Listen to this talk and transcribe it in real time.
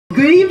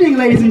Good evening,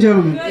 ladies and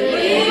gentlemen.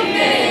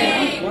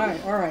 Good evening.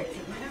 All right.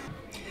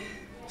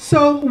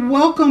 So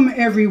welcome,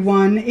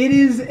 everyone. It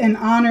is an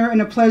honor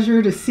and a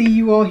pleasure to see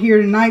you all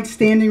here tonight,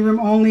 standing room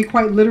only,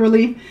 quite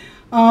literally.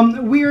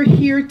 We are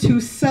here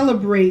to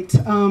celebrate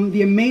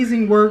the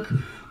amazing work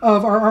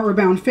of our Artward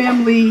Bound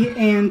family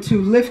and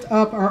to lift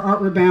up our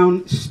Artward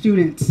Bound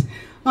students.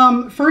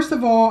 First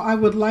of all, I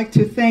would like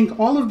to thank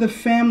all of the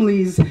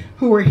families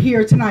who are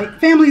here tonight.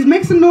 Families,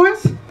 make some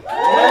noise. Families,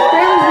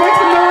 make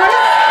some noise.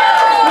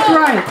 That's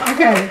right.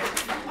 Okay.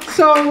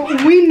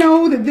 So we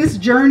know that this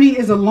journey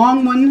is a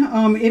long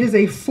one. It is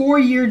a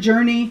 4-year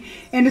journey,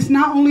 and it's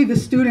not only the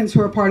students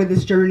who are part of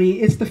this journey,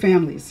 it's the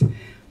families.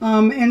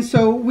 And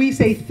so we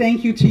say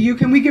thank you to you.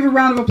 Can we give a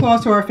round of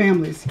applause to our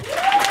families?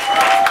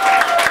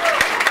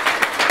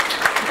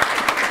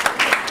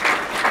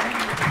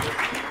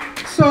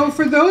 So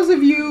for those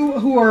of you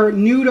who are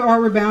new to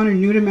Artward Bound or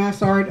new to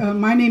MassArt,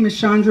 my name is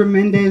Chandra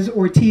Mendez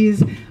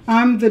Ortiz.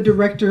 I'm the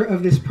director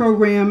of this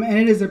program, and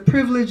it is a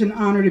privilege and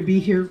honor to be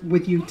here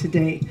with you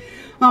today.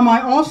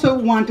 I also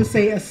want to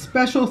say a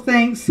special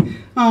thanks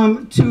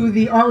to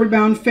the Artward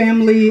Bound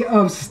family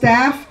of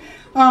staff.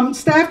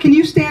 Staff, can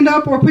you stand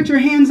up or put your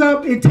hands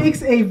up? It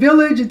takes a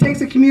village, it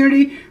takes a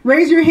community.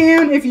 Raise your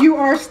hand if you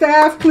are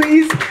staff,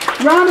 please.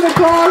 Round of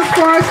applause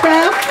for our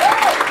staff.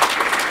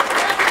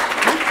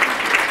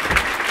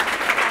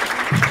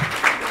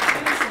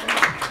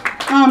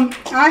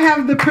 I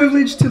have the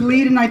privilege to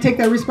lead, and I take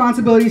that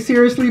responsibility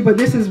seriously, but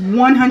this is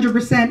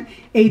 100%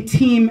 a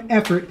team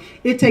effort.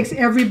 It takes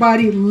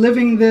everybody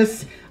living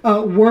this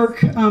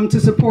work to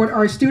support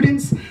our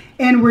students,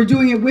 and we're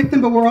doing it with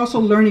them, but we're also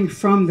learning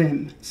from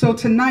them. So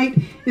tonight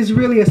is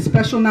really a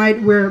special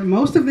night where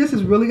most of this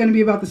is really going to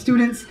be about the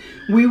students.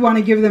 We want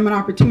to give them an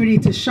opportunity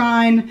to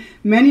shine.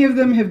 Many of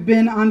them have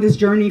been on this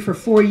journey for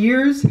 4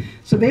 years,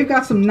 so they've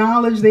got some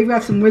knowledge, they've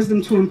got some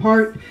wisdom to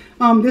impart.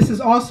 This is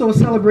also a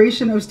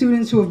celebration of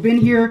students who have been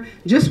here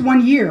just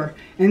 1 year,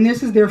 and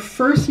this is their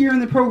first year in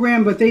the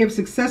program, but they have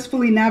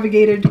successfully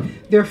navigated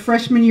their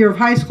freshman year of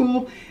high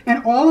school,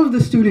 and all of the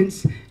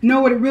students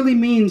know what it really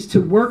means to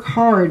work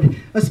hard,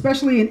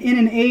 especially in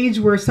an age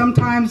where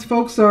sometimes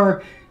folks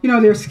are,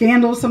 there's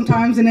scandals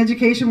sometimes in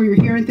education where you're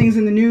hearing things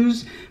in the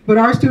news, but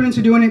our students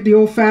are doing it the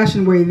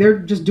old-fashioned way. They're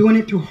just doing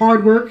it through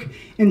hard work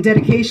and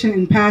dedication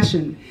and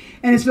passion.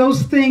 And it's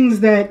those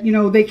things that,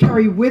 they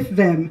carry with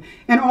them,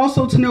 and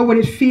also to know what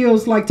it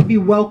feels like to be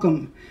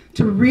welcome,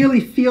 to really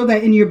feel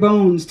that in your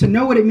bones, to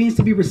know what it means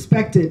to be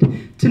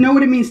respected, to know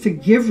what it means to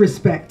give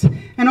respect,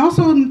 and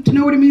also to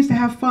know what it means to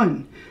have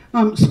fun.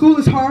 School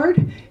is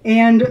hard,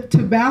 and to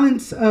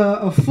balance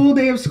a full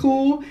day of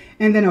school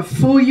and then a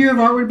full year of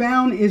Artward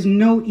Bound is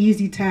no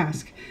easy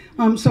task.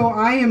 So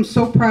I am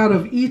so proud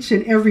of each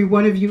and every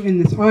one of you in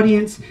this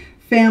audience,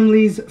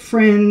 families,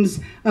 friends,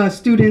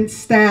 students,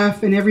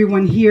 staff, and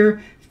everyone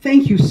here.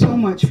 Thank you so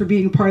much for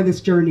being part of this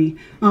journey.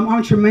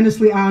 I'm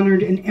tremendously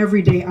honored, and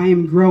every day I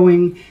am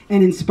growing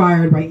and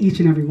inspired by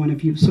each and every one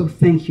of you, so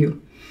thank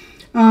you.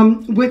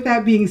 With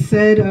that being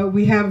said,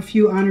 we have a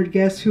few honored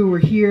guests who are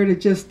here to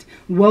just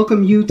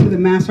welcome you to the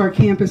MassArt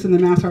campus and the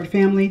MassArt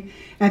family.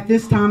 At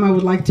this time, I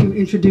would like to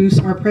introduce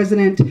our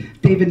president,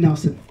 David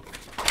Nelson.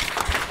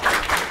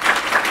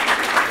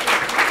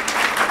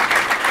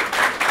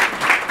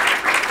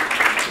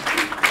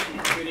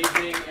 Good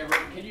evening,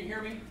 everyone. Can you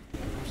hear me?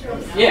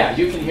 Yeah,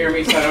 you can hear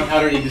me, so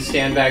I don't need to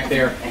stand back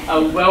there.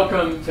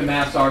 Welcome to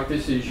MassArt.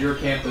 This is your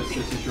campus,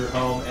 this is your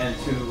home, and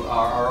to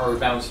our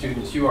Artward Bound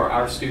students, you are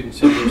our students,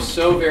 and we're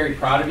so very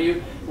proud of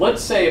you.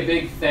 Let's say a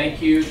big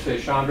thank you to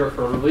Chandra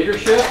for her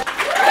leadership.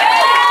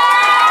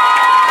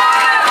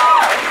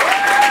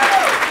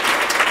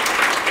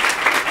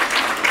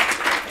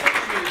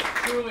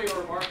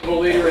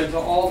 Leader, and to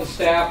all the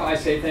staff, I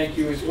say thank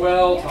you as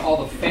well. To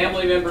all the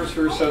family members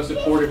who are so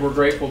supportive, we're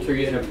grateful to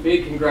you, and a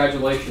big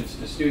congratulations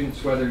to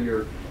students, whether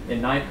you're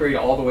in 9th grade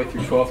all the way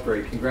through 12th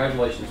grade.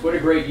 Congratulations. What a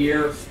great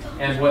year,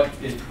 and what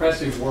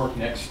impressive work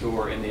next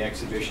door in the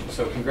exhibition.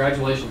 So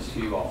congratulations to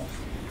you all.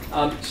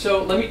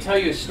 So let me tell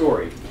you a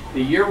story.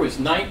 The year was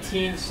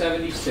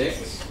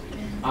 1976.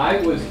 I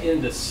was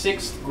in the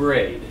 6th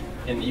grade,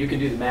 and you can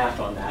do the math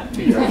on that,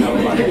 figure out how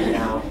old I am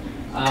now.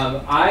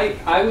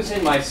 I was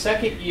in my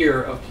 2nd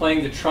year of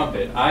playing the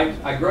trumpet.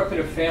 I grew up in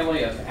a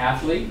family of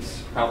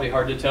athletes, probably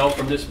hard to tell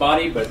from this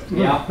body, but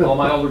yeah, all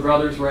my older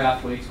brothers were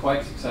athletes,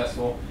 quite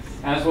successful,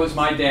 as was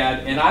my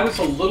dad, and I was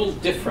a little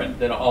different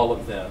than all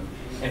of them.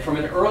 And from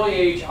an early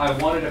age, I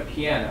wanted a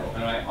piano,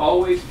 and I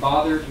always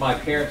bothered my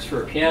parents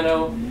for a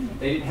piano.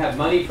 They didn't have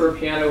money for a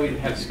piano, we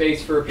didn't have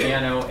space for a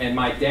piano, and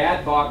my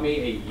dad bought me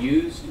a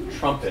used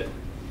trumpet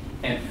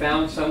and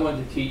found someone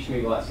to teach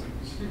me lessons.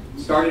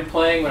 Started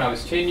playing when I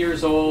was 10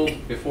 years old,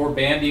 before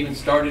band even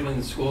started in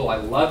the school. I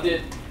loved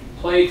it,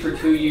 played for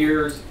 2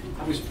 years.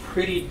 I was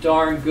pretty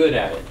darn good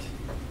at it.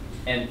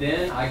 And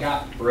then I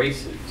got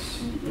braces.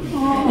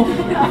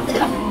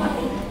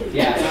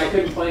 Yeah, and I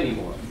couldn't play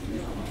anymore.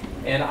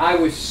 And I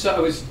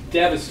was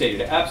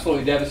devastated,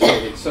 absolutely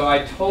devastated. So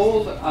I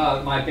told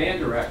my band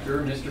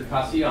director, Mr.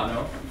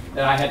 Cassiano,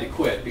 that I had to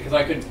quit because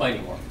I couldn't play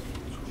anymore.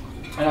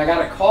 And I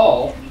got a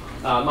call,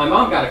 my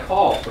mom got a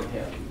call from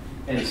him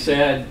and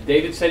said,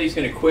 David said he's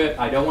going to quit.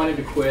 I don't want him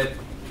to quit.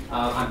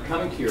 I'm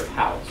coming to your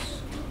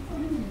house.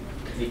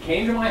 He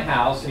came to my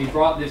house and he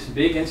brought this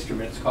big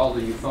instrument. It's called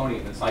a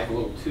euphonium. It's like a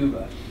little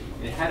tuba.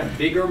 And it had a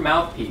bigger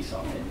mouthpiece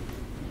on it.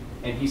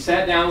 And he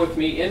sat down with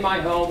me in my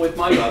home with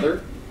my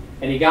mother,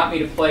 and he got me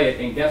to play it.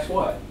 And guess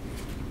what?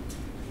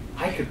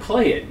 I could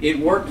play it. It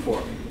worked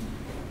for me.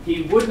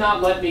 He would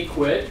not let me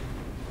quit.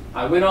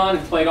 I went on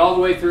and played all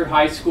the way through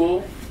high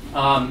school.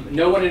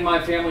 No one in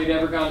my family had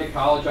ever gone to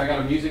college. I got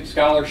a music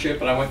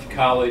scholarship, and I went to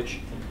college.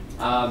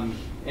 And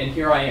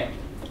here I am,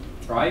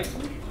 right?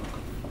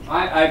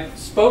 I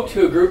spoke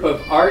to a group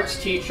of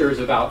arts teachers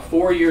about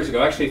 4 years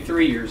ago, actually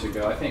 3 years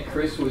ago. I think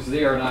Chris was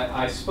there, and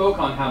I spoke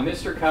on how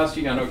Mr.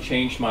 Castellano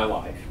changed my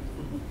life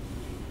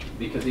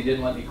because he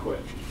didn't let me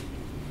quit.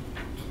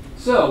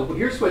 So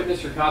here's what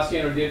Mr.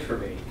 Castellano did for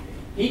me.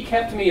 He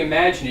kept me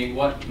imagining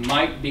what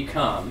might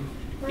become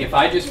if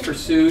I just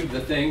pursued the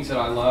things that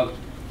I loved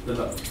the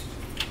most.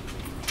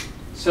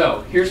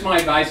 So here's my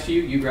advice to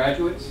you, you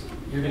graduates.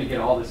 You're going to get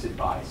all this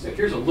advice. So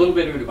here's a little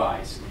bit of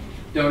advice.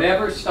 Don't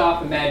ever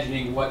stop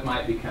imagining what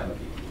might become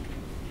of you.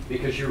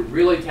 Because you're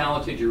really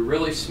talented, you're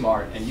really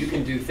smart, and you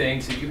can do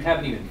things that you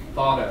haven't even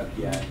thought of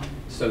yet.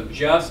 So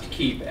just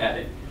keep at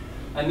it.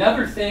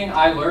 Another thing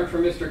I learned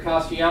from Mr.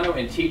 Castellano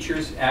and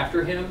teachers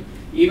after him,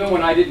 even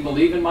when I didn't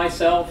believe in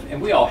myself,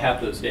 and we all have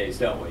those days,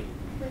 don't we?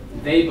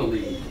 They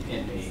believed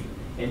in me.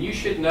 And you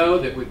should know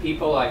that with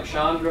people like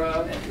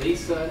Chandra and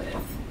Lisa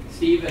and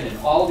Stephen and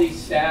all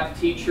these staff,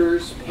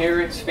 teachers,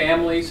 parents,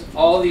 families,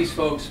 all these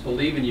folks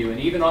believe in you. And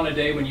even on a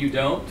day when you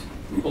don't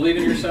believe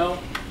in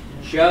yourself,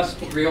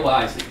 just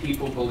realize that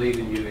people believe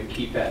in you and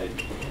keep at it.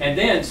 And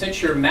then,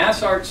 since you're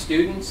MassArt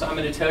students, I'm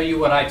going to tell you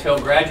what I tell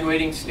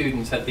graduating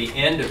students at the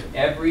end of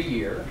every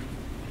year.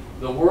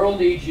 The world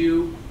needs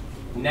you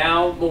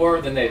now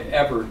more than they've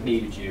ever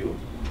needed you.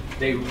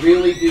 They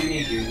really do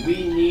need you.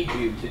 We need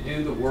you to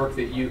do the work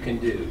that you can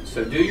do.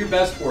 So do your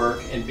best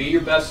work and be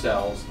your best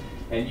selves.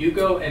 And you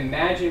go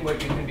imagine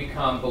what you can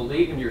become,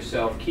 believe in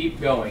yourself, keep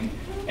going,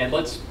 and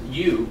let's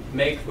you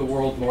make the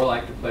world more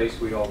like the place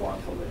we all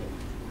want to live.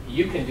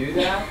 You can do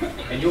that,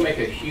 and you'll make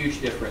a huge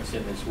difference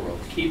in this world.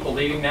 Keep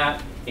believing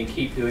that, and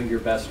keep doing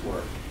your best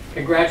work.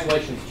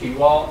 Congratulations to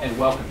you all, and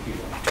welcome to you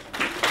all.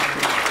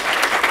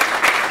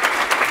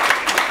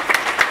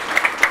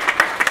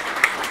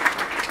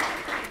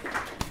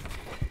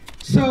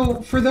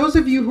 So for those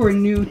of you who are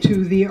new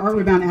to the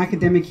Artward Bound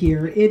academic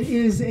year, it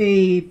is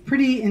a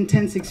pretty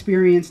intense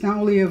experience, not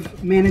only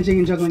of managing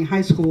and juggling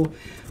high school,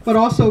 but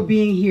also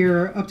being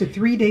here up to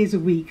 3 days a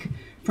week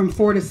from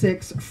 4 to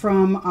 6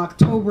 from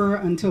October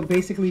until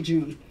basically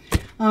June.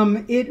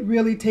 It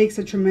really takes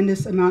a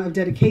tremendous amount of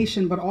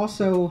dedication, but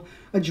also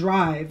a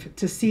drive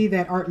to see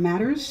that art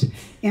matters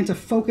and to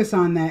focus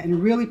on that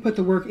and really put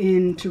the work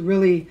in to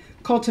really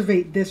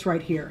cultivate this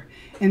right here.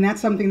 And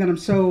that's something that I'm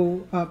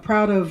so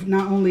proud of,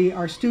 not only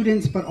our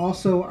students, but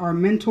also our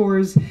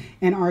mentors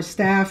and our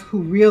staff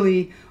who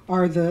really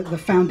are the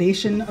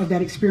foundation of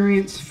that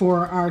experience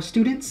for our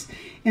students.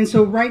 And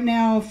so right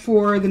now,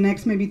 for the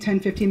next maybe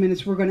 10, 15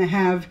 minutes, we're going to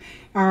have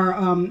our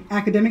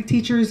academic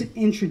teachers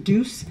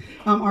introduce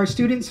our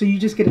students, so you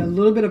just get a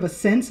little bit of a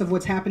sense of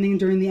what's happening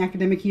during the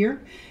academic year.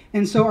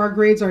 And so our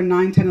grades are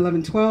 9, 10,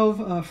 11,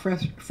 12,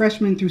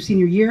 freshmen through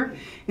senior year.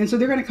 And so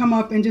they're going to come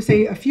up and just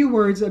say a few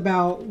words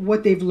about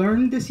what they've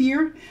learned this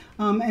year.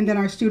 And then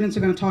our students are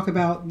going to talk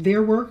about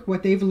their work,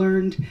 what they've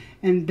learned,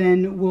 and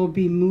then we'll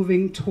be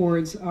moving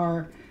towards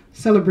our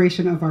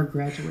celebration of our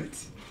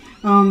graduates.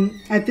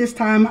 At this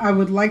time, I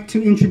would like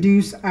to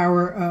introduce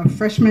our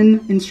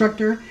freshman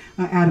instructor,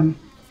 Adam.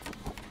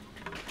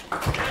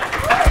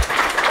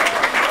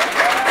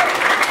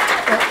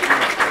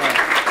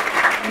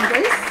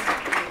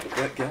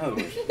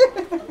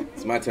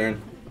 It's my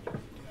turn.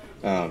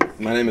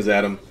 My name is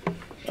Adam.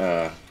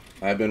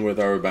 I've been with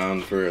Artward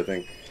Bound for, I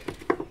think,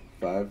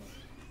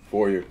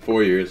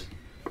 4 years.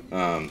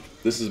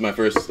 This is my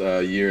first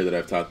year that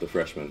I've taught the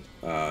freshmen,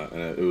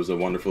 and it was a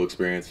wonderful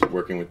experience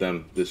working with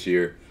them this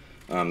year.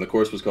 The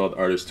course was called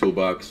Artist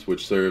Toolbox,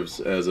 which serves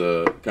as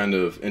a kind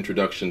of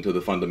introduction to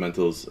the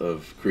fundamentals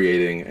of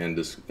creating and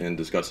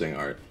discussing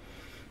art.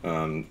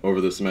 Over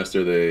the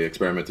semester, they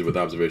experimented with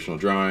observational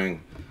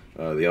drawing,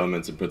 the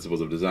elements and principles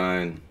of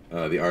design,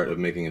 the art of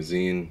making a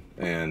zine,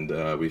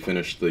 and we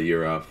finished the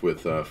year off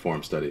with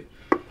form study.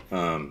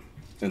 And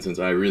since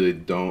I really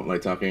don't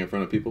like talking in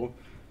front of people,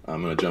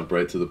 I'm going to jump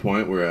right to the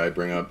point where I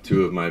bring up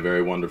two of my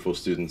very wonderful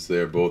students.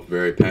 They're both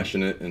very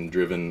passionate and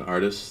driven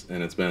artists,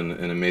 and it's been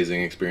an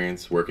amazing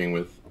experience working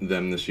with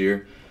them this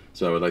year.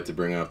 So I would like to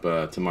bring up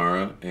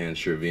Tamara and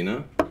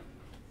Shervina.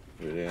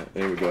 Yeah,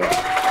 there we go.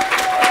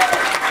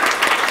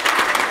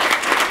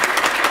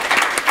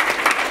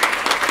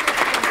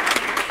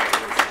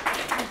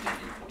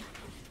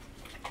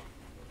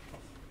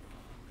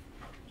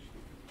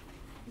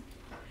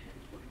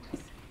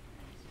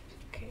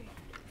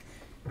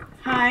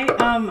 Hi,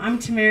 I'm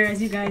Tamara,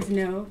 as you guys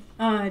know.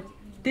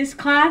 This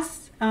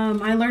class,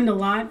 I learned a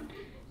lot.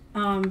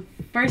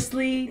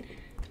 Firstly,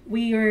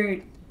 we were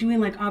doing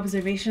like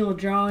observational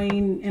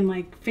drawing and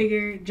like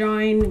figure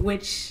drawing,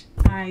 which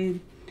I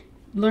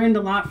learned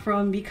a lot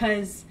from,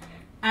 because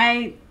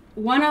I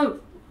want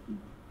to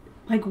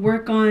like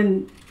work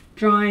on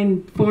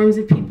drawing forms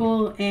of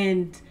people,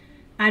 and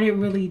I didn't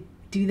really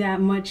do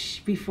that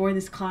much before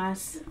this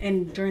class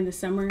and during the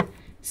summer.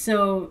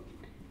 So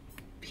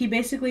he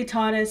basically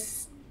taught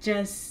us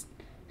just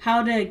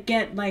how to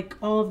get like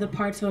all of the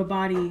parts of a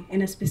body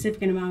in a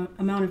specific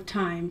amount of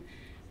time.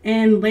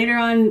 And later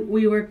on,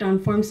 we worked on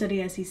form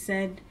study, as he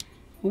said,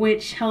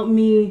 which helped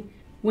me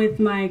with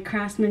my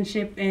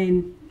craftsmanship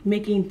and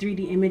making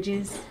 3D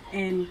images.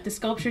 And the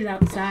sculptures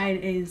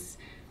outside is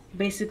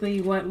basically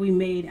what we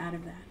made out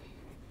of that.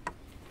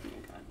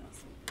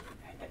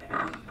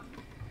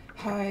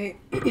 Hi.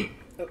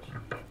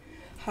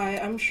 Hi,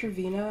 I'm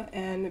Shervina,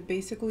 and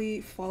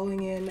basically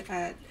following in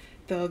at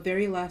the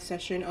very last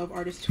session of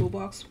Artist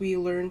Toolbox, we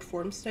learned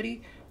form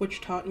study,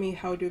 which taught me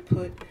how to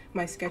put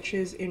my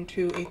sketches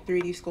into a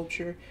 3D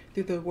sculpture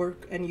through the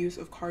work and use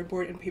of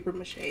cardboard and paper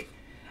mache.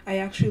 I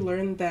actually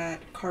learned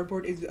that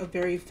cardboard is a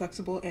very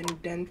flexible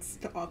and dense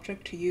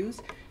object to use,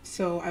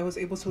 so I was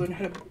able to learn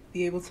how to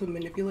be able to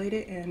manipulate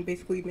it and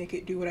basically make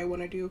it do what I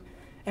want to do.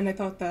 And I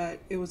thought that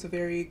it was a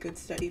very good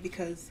study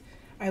because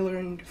I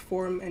learned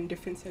form and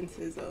different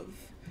senses of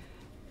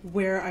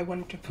where I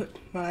wanted to put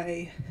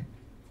my,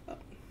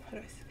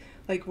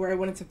 where I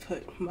wanted to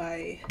put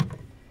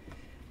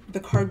the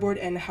cardboard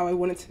and how I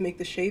wanted to make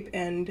the shape.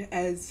 And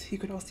as you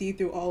can all see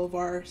through all of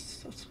our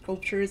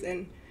sculptures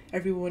and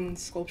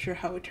everyone's sculpture,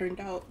 how it turned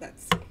out,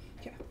 that's,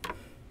 yeah.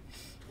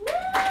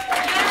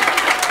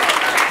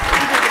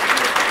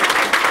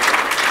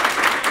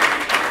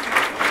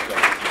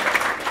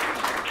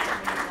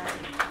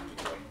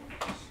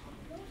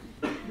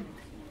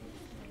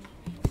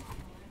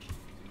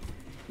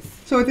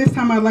 So at this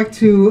time, I'd like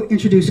to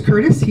introduce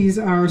Curtis. He's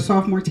our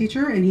sophomore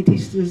teacher, and he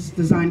teaches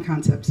design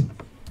concepts.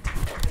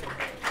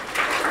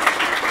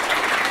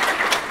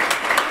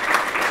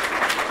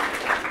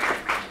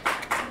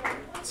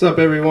 What's up,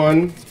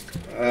 everyone?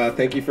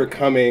 Thank you for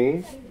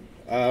coming.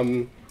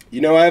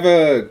 You know, I have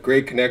a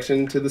great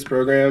connection to this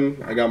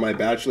program. I got my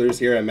bachelor's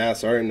here at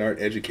MassArt in art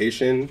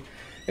education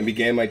and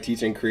began my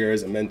teaching career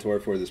as a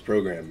mentor for this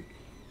program.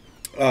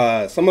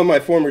 Some of my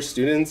former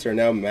students are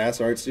now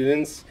MassArt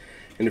students,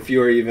 and a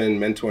few are even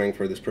mentoring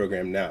for this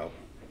program now.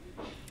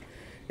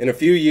 In a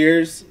few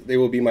years, they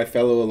will be my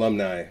fellow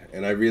alumni,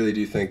 and I really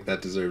do think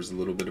that deserves a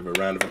little bit of a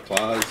round of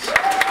applause.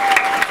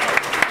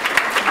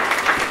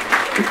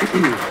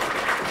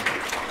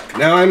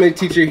 Now I'm a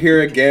teacher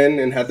here again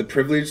and had the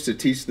privilege to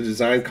teach the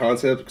design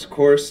concepts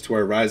course to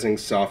our rising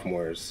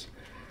sophomores.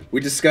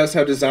 We discuss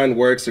how design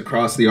works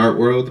across the art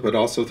world, but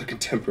also the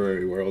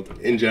contemporary world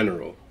in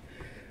general.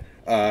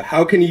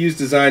 How can you use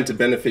design to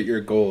benefit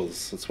your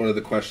goals? That's one of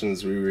the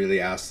questions we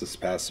really asked this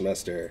past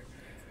semester.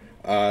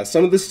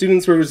 Some of the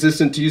students were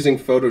resistant to using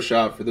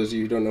Photoshop. For those of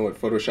you who don't know what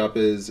Photoshop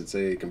is, it's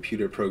a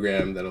computer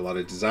program that a lot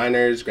of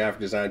designers, graphic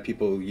design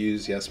people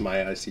use. Yes,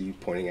 Maya, I see you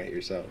pointing at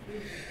yourself.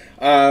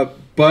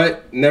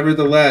 But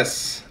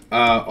nevertheless,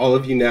 all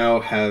of you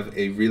now have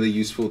a really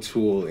useful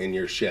tool in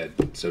your shed,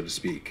 so to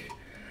speak.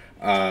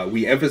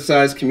 We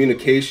emphasize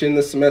communication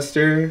this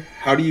semester.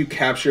 How do you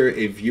capture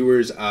a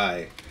viewer's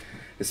eye,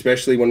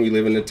 especially when we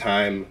live in a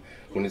time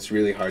when it's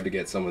really hard to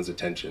get someone's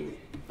attention?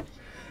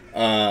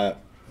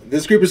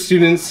 This group of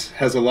students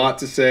has a lot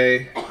to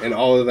say, and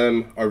all of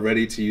them are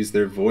ready to use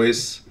their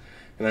voice,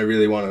 and I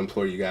really want to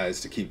implore you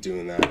guys to keep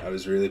doing that. I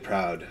was really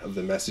proud of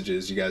the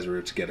messages you guys were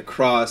able to get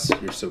across.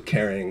 You're so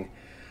caring.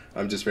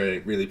 I'm just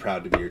really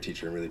proud to be your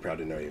teacher and really proud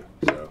to know you.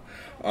 So,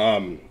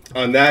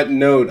 on that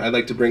note, I'd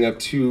like to bring up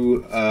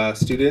two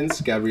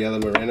students, Gabriela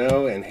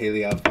Moreno and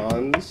Haley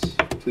Alphonse,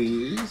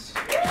 please.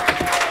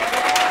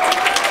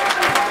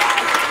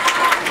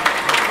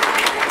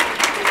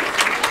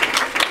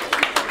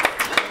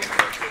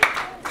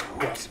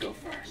 Who wants to go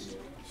first?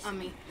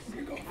 Me.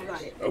 You go. I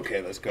got it.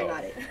 Okay, let's go. I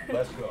got it.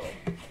 Let's go.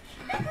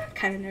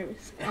 Kind of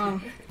nervous.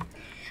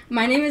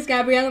 My name is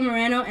Gabriela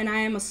Moreno, and I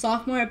am a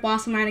sophomore at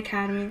Boston Art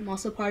Academy. I'm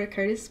also part of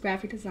Curtis'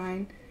 graphic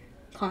design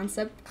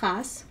concept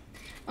class.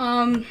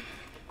 I'm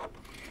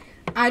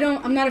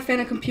not a fan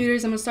of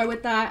computers. I'm gonna start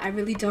with that. I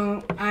really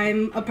don't.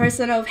 I'm a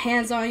person of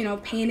hands-on,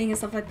 painting and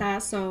stuff like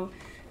that. So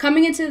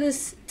coming into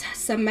this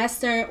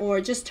semester or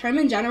just term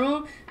in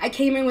general, I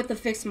came in with a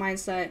fixed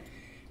mindset,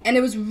 and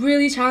it was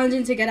really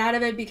challenging to get out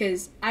of it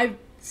because I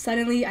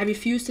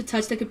refused to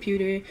touch the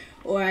computer,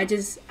 or I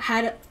just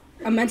had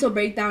a mental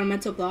breakdown, a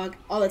mental block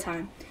all the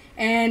time.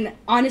 And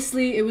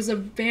honestly, it was a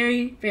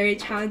very, very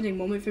challenging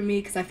moment for me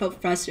because I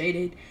felt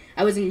frustrated.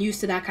 I wasn't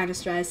used to that kind of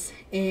stress.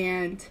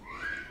 And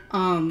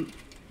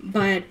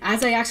but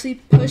as I actually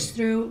pushed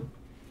through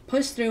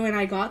and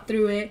I got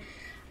through it,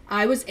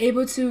 I was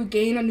able to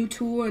gain a new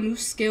tool, a new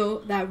skill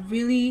that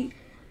really,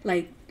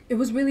 it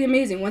was really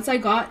amazing. Once I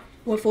got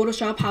what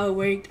Photoshop, how it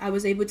worked, I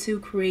was able to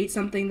create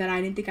something that I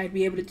didn't think I'd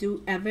be able to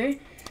do ever.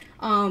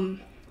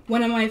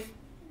 One of my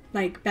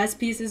best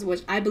pieces,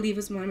 which I believe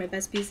is one of my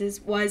best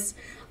pieces, was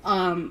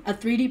a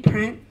 3D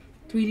print,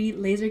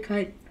 3D laser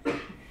cut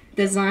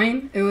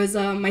design. It was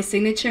my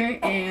signature,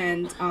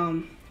 and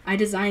I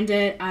designed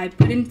it. I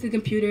put it into the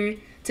computer,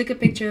 took a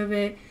picture of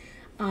it.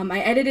 I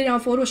edited it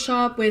on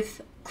Photoshop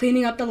with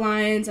cleaning up the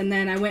lines, and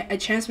then I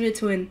transferred it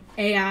to an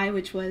AI,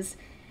 which was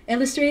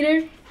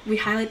Illustrator. We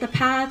highlight the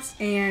paths,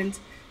 and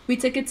we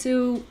took it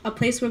to a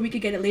place where we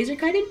could get it laser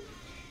cutted.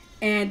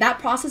 And that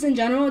process in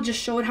general just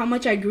showed how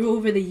much I grew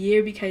over the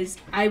year, because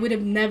I would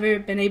have never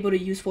been able to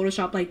use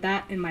Photoshop like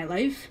that in my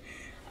life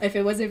if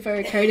it wasn't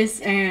for Curtis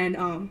and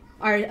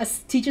our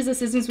teacher's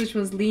assistants, which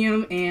was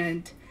Liam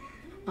and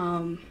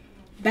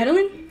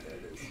Bedelin.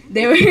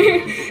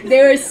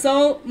 There was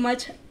so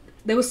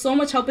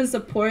much help and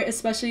support,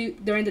 especially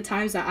during the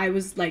times that I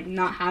was like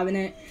not having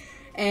it.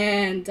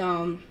 And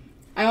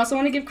I also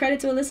want to give credit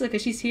to Alyssa,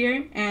 because she's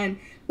here, and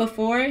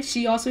before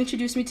she also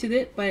introduced me to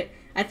it, but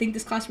I think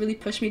this class really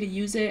pushed me to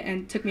use it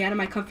and took me out of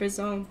my comfort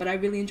zone. But I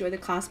really enjoyed the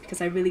class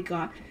because I really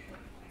got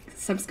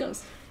some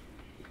skills.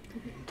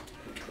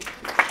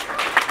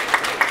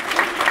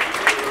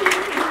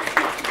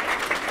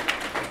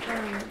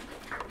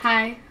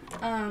 Hi,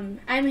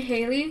 I'm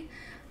Haley.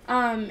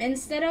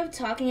 Instead of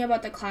talking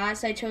about the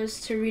class, I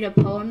chose to read a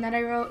poem that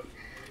I wrote.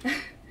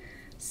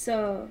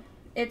 So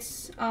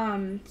it's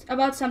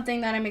about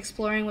something that I'm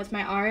exploring with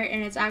my art,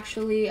 and it's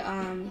actually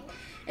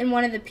in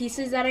one of the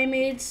pieces that I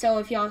made. So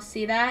if y'all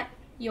see that,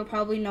 you'll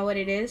probably know what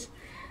it is.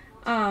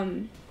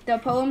 The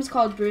poem's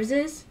called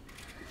Bruises.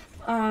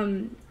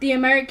 The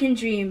American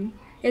dream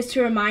is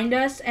to remind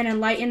us and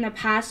enlighten the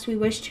past we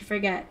wish to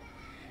forget.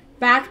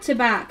 Back to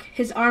back,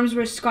 his arms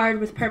were scarred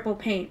with purple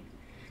paint,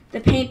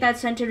 the paint that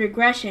scented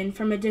regression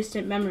from a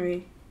distant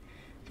memory.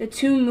 The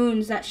 2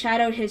 moons that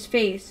shadowed his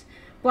face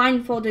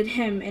blindfolded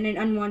him in an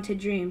unwanted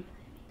dream.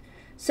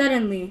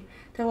 Suddenly,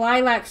 the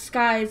lilac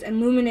skies and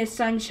luminous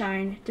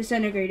sunshine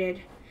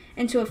disintegrated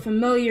into a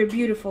familiar,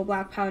 beautiful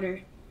black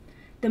powder.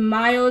 The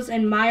miles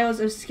and miles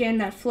of skin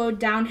that flowed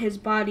down his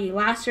body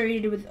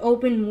lacerated with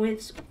open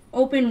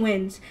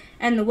winds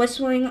and the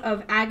whistling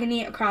of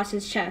agony across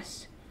his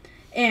chest.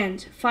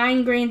 And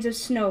fine grains of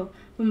snow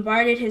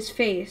bombarded his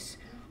face.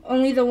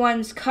 Only the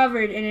ones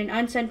covered in an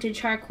unscented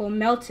charcoal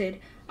melted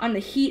on the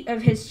heat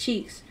of his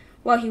cheeks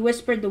while he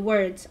whispered the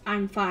words,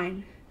 "I'm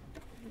fine."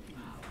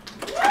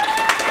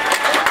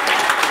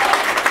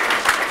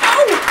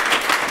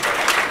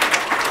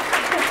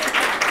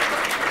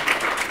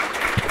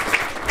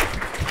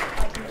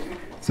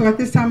 So at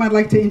this time, I'd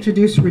like to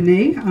introduce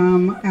Renee,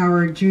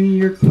 our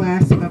junior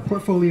class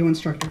portfolio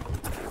instructor.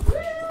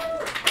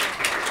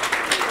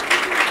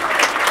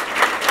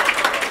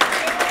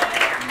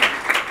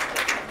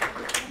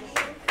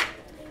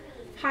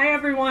 Hi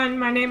everyone,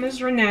 my name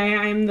is Renee.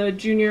 I'm the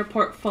junior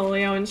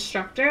portfolio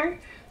instructor.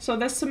 So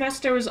this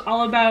semester was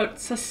all about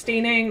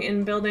sustaining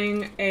and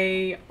building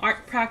a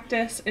art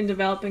practice and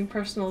developing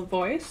personal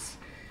voice.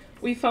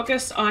 We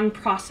focused on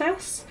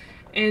process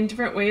and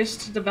different ways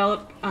to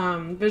develop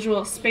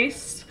visual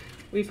space.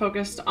 We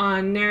focused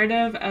on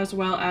narrative as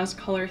well as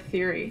color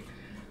theory.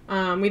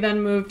 We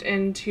then moved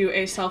into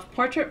a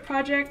self-portrait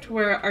project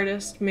where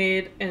artists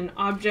made an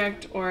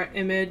object or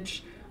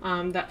image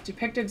that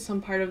depicted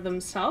some part of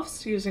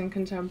themselves using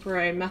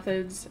contemporary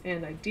methods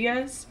and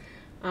ideas.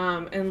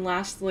 And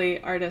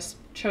lastly, artists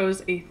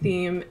chose a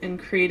theme and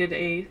created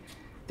a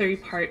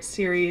 3-part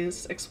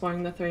series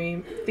exploring the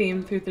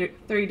theme through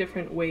 3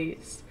 different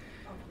ways.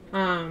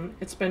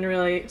 It's been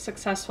really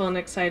successful and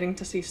exciting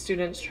to see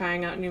students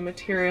trying out new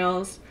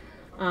materials,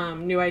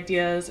 new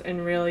ideas,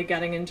 and really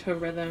getting into a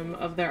rhythm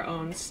of their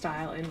own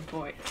style and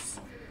voice.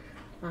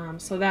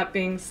 So that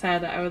being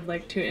said, I would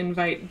like to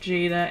invite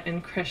Jada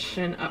and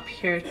Christian up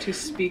here to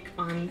speak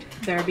on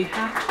their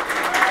behalf.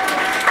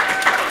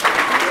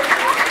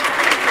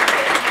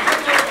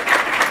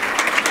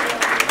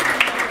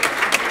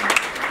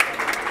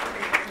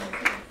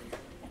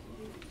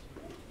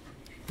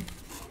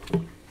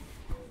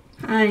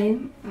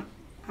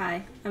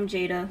 Hi, I'm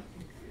Jada.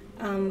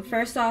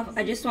 First off,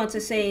 I just want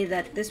to say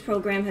that this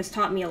program has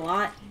taught me a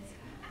lot.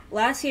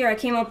 Last year, I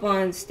came up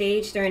on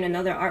stage during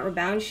another Artward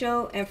Bound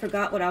show and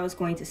forgot what I was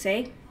going to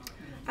say.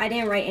 I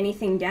didn't write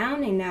anything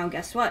down, and now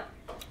guess what?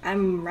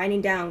 I'm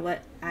writing down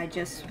what I'm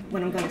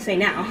going to say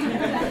now.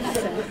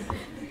 So,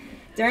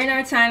 during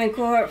our time in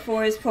Cohort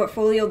 4's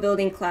portfolio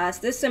building class,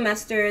 this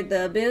semester,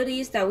 the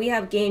abilities that we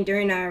have gained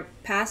during our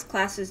past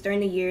classes during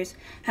the years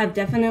have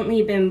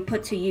definitely been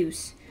put to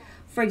use.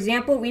 For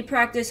example, we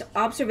practiced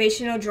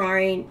observational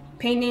drawing,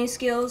 painting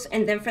skills,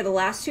 and then for the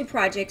last 2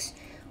 projects,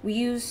 we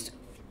used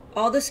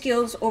all the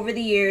skills over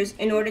the years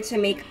in order to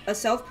make a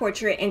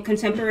self-portrait and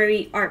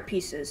contemporary art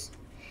pieces.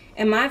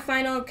 In my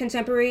final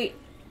contemporary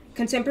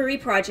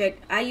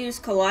project, I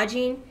used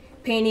collaging,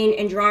 painting,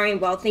 and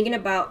drawing while thinking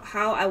about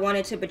how I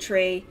wanted to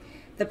portray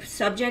the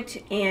subject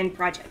and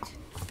project.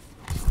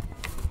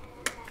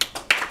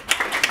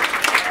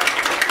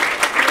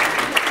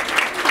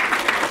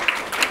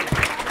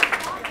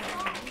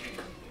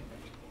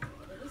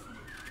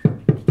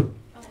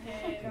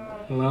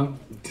 Hello.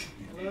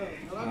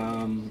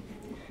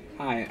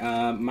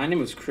 Hi, my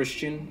name is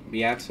Christian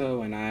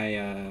Biaxo, and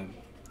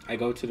I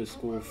go to the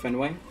school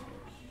Fenway,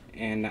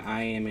 and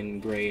I am in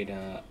grade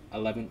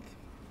 11th.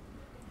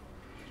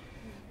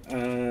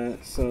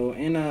 So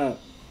in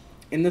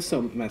this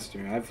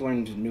semester, I've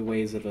learned new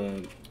ways of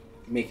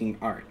making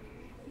art.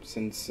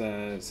 Since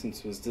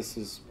this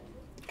is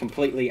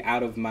completely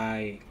out of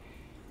my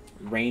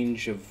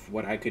range of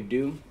what I could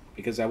do,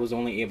 because I was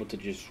only able to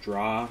just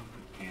draw,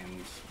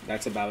 and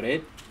that's about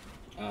it.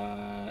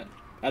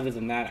 Other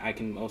than that, I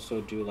can also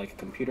do like a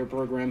computer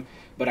program,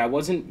 but I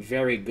wasn't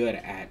very good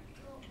at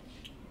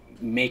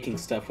making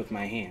stuff with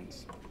my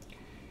hands.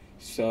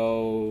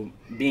 So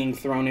being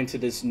thrown into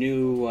this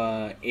new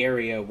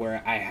area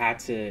where I had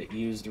to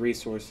use the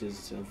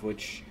resources of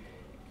which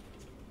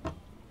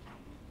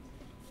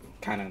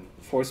kind of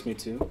forced me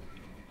to.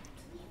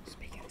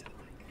 Speak into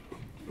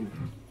the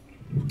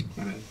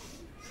mic.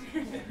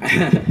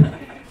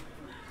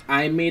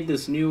 I made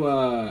this new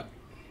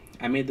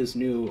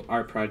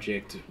art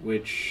project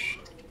which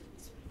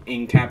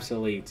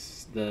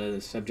encapsulates the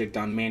subject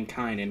on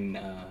mankind and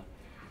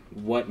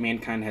what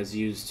mankind has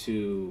used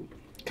to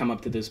come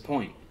up to this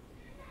point.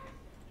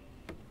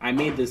 I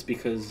made this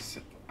because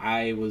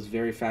I was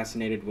very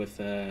fascinated with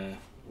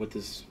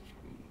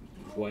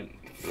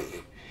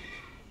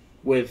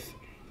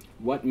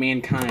what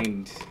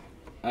mankind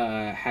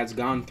has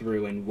gone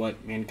through and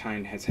what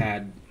mankind has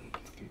had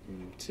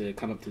to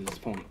come up to this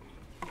point.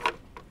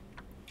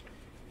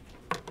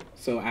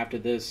 So after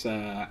this,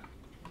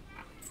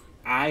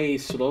 I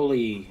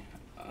slowly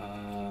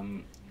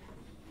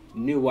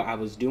knew what I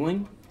was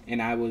doing,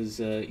 and I was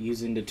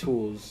using the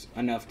tools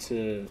enough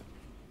to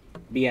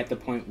be at the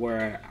point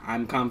where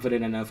I'm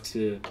confident enough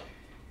to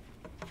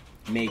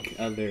make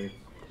other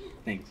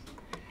things.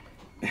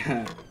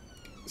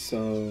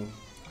 So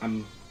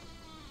I'm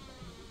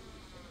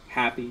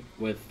happy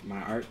with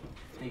my art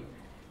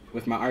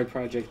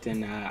project,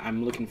 and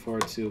I'm looking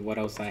forward to what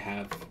else I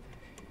have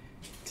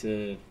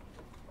to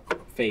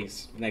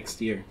face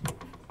next year.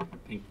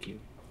 Thank you.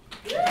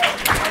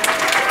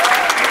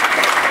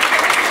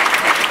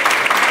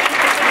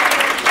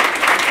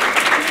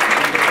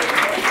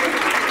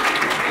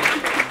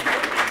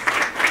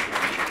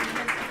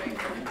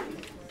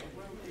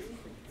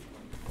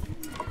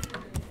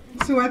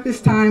 So at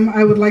this time,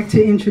 I would like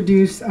to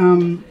introduce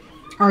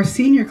our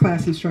senior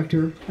class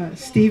instructor,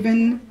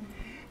 Stephen,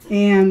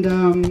 and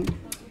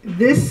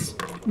this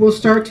will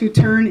start to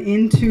turn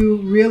into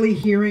really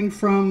hearing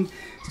from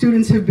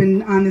students who've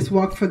been on this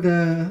walk for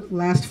the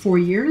last 4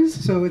 years,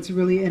 so it's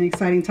really an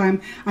exciting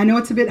time. I know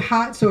it's a bit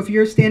hot, so if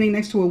you're standing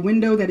next to a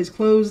window that is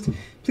closed,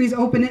 please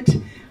open it.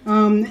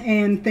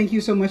 And thank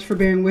you so much for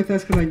bearing with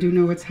us, because I do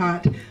know it's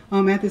hot.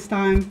 At this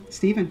time,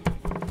 Stephen.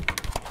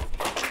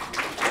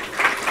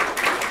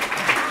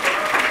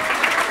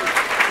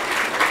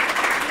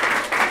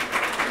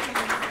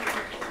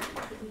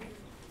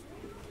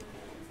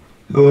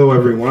 Hello,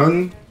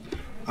 everyone.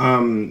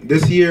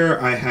 This year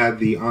I had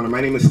the honor,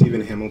 my name is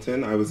Stephen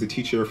Hamilton. I was a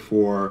teacher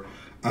for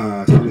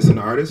Citizen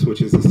Artists,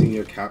 which is a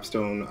senior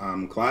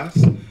capstone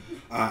class.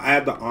 I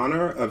had the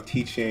honor of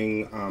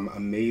teaching an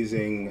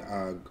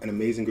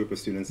amazing group of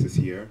students this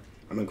year.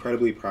 I'm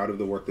incredibly proud of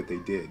the work that they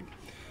did.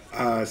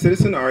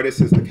 Citizen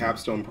Artists is the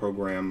capstone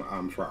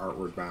program for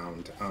Artward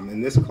Bound.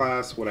 In this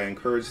class, what I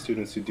encouraged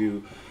students to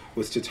do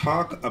was to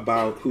talk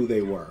about who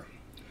they were.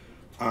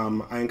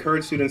 I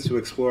encourage students to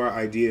explore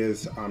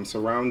ideas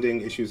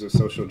surrounding issues of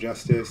social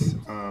justice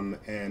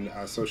and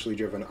socially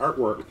driven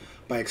artwork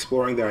by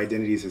exploring their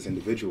identities as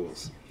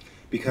individuals.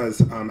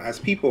 Because as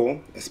people,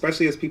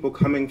 especially as people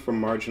coming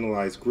from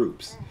marginalized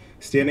groups,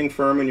 standing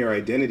firm in your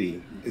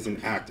identity is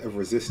an act of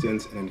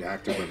resistance and an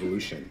act of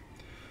revolution.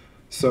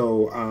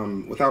 So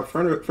without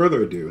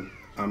further ado,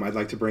 I'd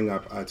like to bring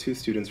up two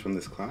students from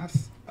this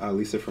class,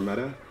 Lisa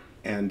Fermetta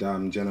and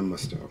Jenna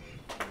Musto.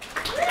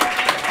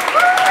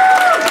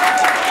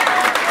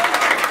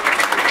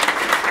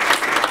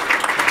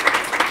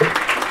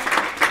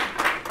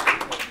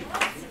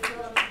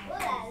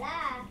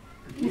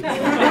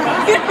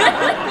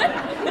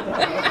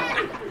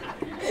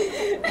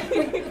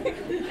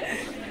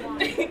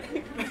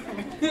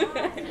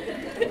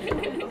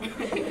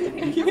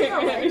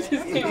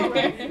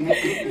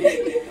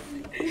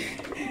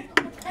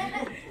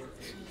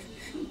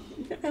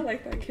 I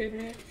like that kid,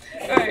 man.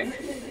 Alright.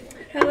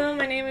 Hello,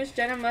 my name is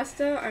Jenna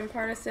Musto. I'm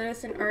part of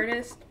Citizen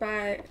Artists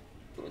by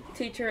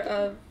teacher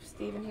of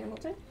Stephen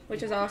Hamilton,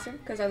 which is awesome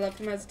because I loved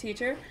him as a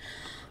teacher.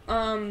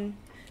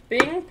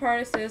 Being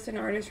part of Citizen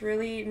Artists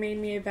really made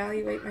me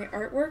evaluate my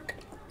artwork.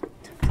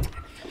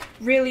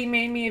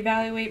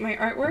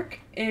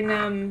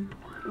 And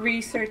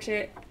research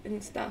it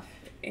and stuff.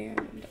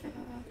 And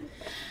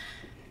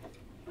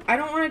I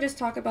don't want to just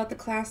talk about the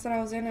class that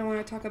I was in. I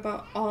want to talk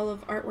about all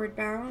of Artward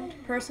Bound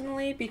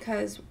personally,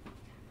 because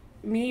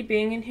me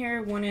being in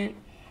here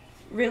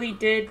really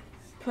did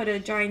put a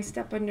giant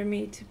step under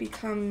me to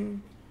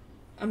become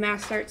a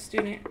MassArt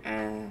student.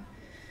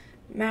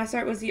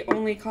 MassArt was the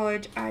only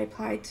college I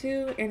applied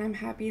to, and I'm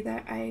happy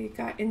that I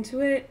got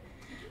into it.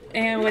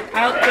 And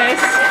without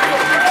this...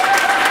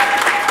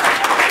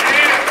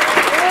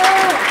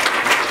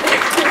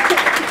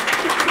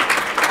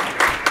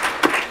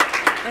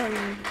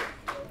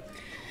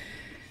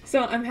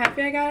 So I'm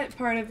happy I got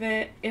part of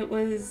it. It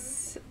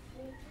was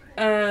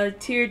a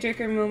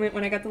tearjerker moment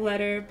when I got the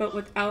letter, but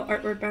without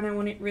Artward Bound, I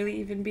wouldn't really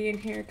even be in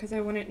here because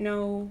I wouldn't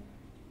know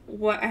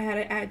what I had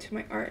to add to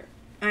my art.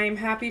 I am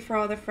happy for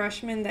all the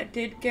freshmen that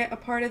did get a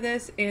part of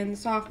this, and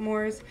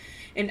sophomores,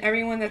 and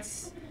everyone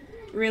that's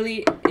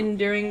really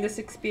enduring this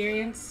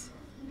experience,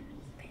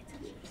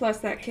 plus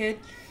that kid.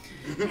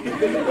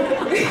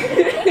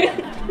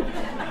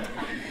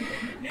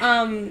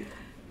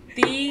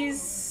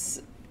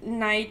 These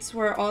nights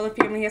where all the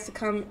family has to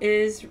come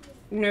is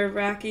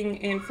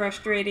nerve-wracking and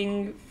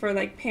frustrating for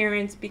like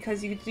parents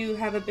because you do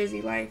have a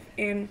busy life,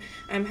 and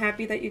I'm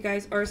happy that you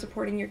guys are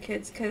supporting your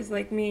kids because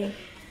like me,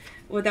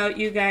 without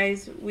you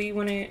guys we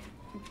wouldn't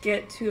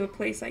get to a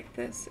place like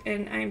this,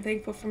 and I'm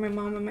thankful for my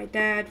mom and my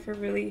dad for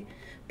really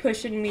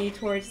pushing me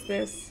towards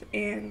this,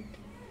 and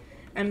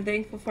I'm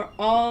thankful for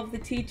all of the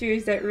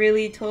teachers that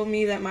really told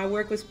me that my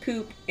work was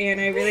poop and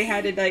I really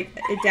had to like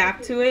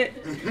adapt to it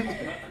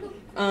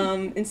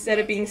instead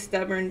of being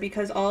stubborn,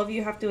 because all of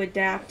you have to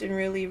adapt and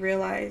really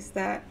realize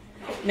that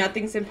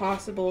nothing's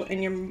impossible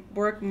and your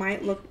work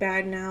might look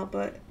bad now,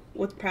 but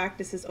with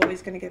practice it's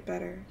always going to get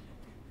better.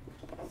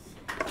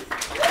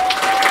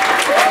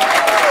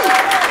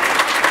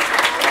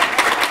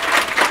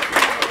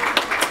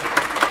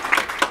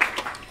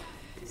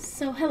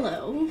 So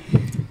hello,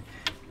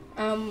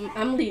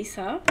 I'm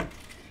Lisa.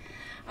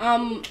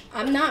 I'm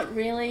not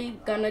really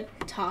gonna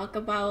talk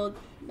about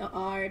the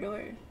art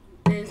or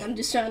this. I'm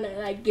just trying to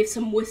like give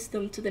some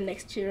wisdom to the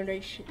next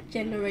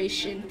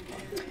generation.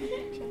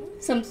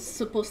 Some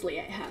supposedly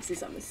I have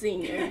since I'm a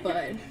senior,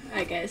 but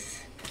I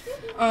guess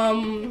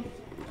I'm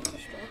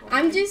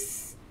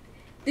just,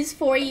 this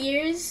 4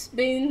 years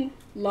been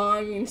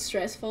long and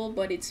stressful,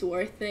 but it's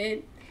worth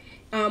it.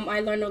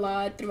 I learned a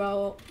lot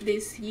throughout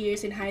these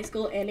years in high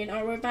school and in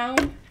Artward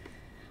Bound.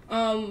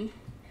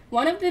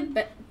 One of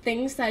the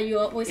things that you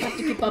always have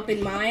to keep up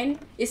in mind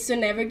is to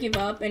never give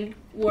up and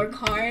work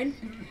hard.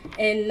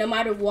 And no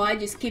matter what,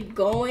 just keep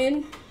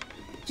going.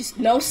 Just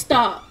no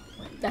stop.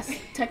 That's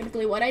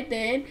technically what I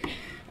did.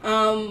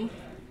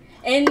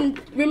 And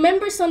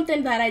remember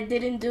something that I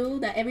didn't do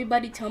that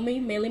everybody told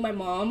me, mainly my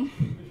mom.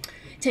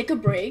 Take a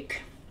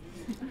break.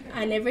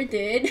 I never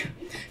did.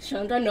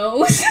 Chandra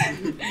knows.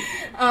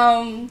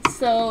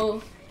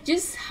 So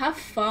just have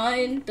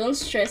fun. Don't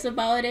stress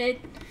about it.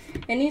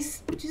 And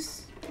it's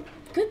just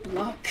good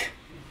luck.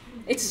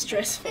 It's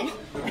stressful.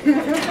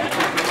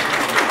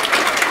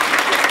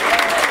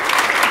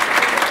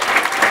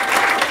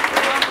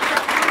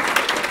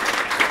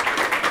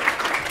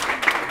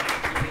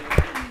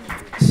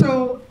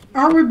 So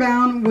Artward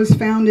Bound was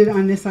founded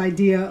on this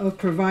idea of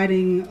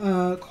providing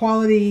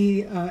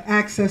quality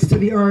access to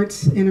the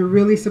arts in a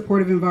really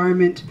supportive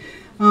environment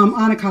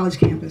on a college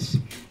campus,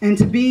 and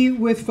to be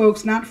with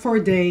folks not for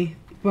a day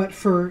but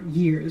for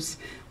years.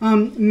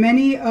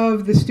 Many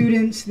of the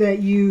students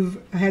that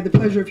you've had the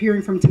pleasure of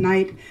hearing from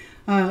tonight,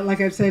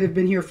 like I've said, have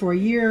been here for a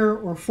year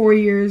or 4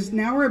 years.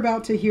 Now we're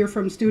about to hear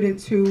from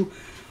students who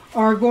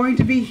are going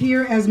to be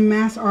here as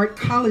MassArt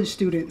college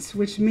students,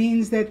 which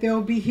means that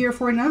they'll be here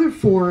for another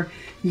 4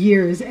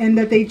 years, and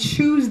that they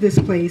choose this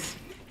place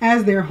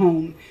as their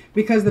home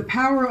because the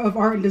power of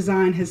art and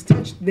design has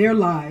touched their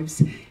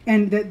lives,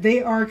 and that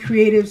they are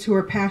creatives who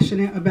are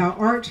passionate about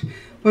art,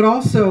 but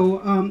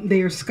also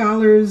they are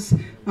scholars,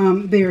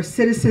 they are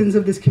citizens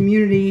of this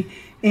community,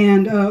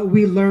 and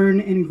we learn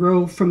and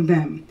grow from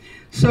them.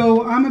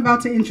 So I'm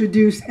about to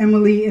introduce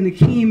Emily and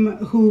Akeem,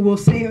 who will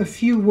say a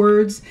few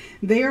words.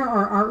 They are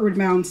our Artward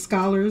Bound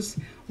scholars.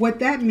 What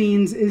that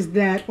means is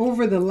that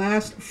over the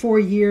last 4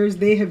 years,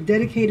 they have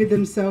dedicated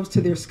themselves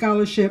to their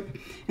scholarship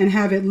and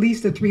have at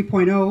least a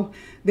 3.0.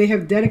 They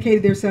have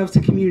dedicated themselves to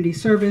community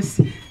service.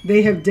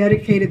 They have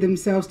dedicated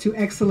themselves to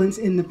excellence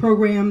in the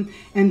program,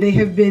 and they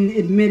have been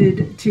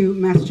admitted to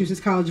Massachusetts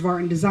College of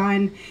Art and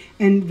Design,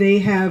 and they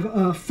have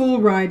a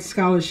full ride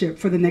scholarship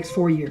for the next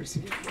 4 years.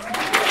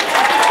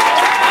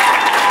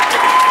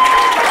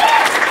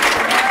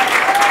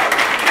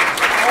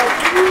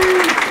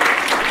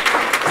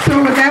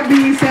 So with that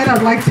being said,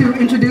 I'd like to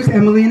introduce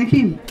Emily and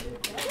Akeem.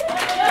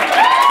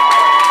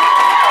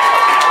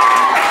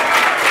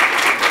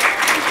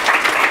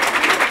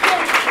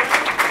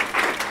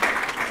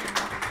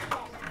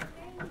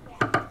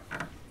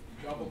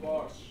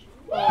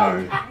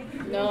 Hi.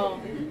 No.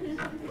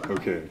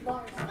 Okay.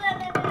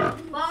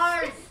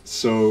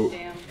 So,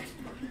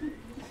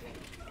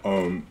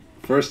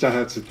 first I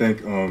had to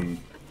thank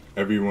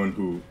everyone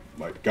who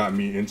like got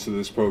me into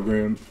this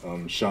program,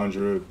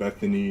 Chandra,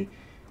 Bethany,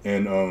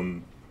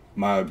 and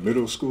my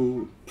middle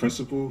school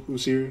principal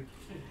who's here.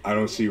 I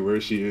don't see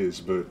where she is,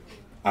 but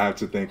I have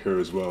to thank her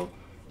as well,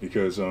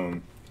 because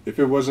if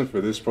it wasn't for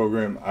this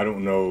program, I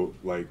don't know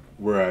like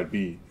where I'd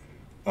be.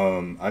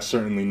 I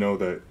certainly know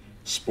that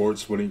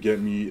sports wouldn't get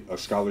me a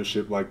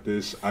scholarship like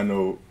this. I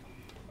know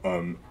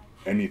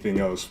anything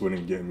else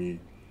wouldn't get me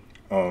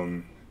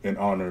an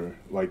honor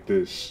like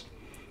this.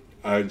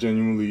 I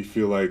genuinely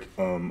feel like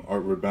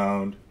Artward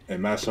Bound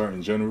and MassArt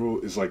in general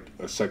is like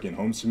a second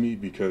home to me,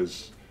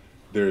 because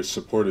there's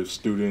supportive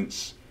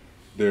students,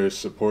 their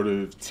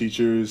supportive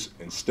teachers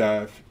and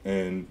staff,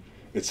 and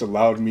it's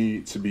allowed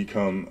me to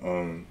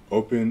become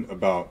open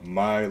about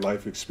my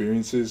life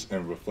experiences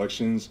and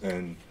reflections,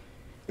 and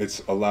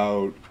it's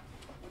allowed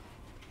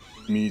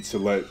me to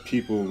let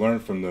people learn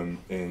from them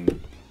and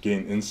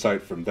gain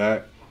insight from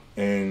that.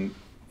 And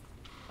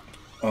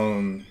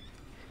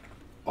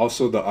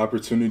also the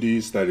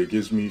opportunities that it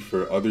gives me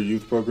for other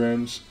youth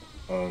programs.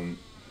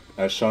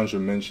 As Chandra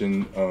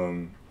mentioned,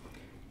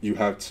 you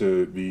have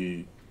to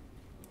be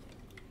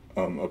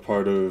a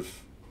part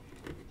of,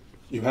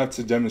 you have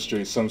to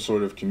demonstrate some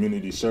sort of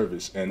community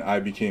service, and I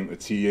became a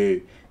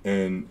TA,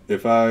 and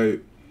if I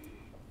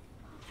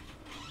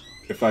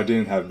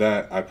didn't have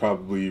that, I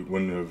probably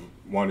wouldn't have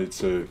wanted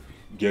to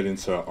get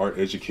into art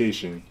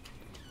education.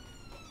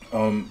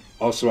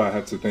 Also, I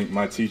have to thank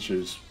my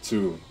teachers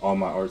too, all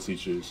my art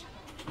teachers,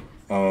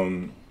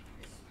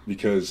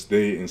 because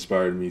they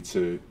inspired me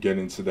to get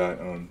into that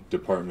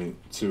department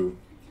too.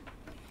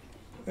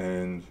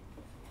 And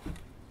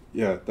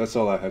yeah, that's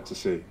all I have to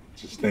say.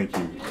 Just thank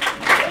you.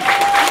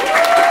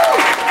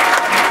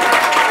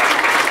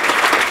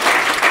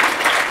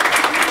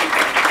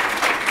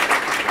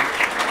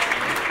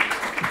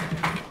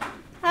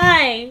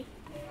 Hi.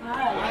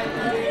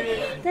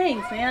 Hi.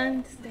 Thanks,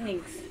 man.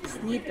 Thanks.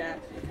 Just need that.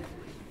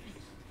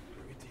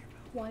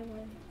 Why?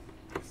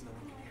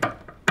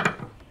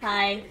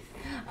 Hi.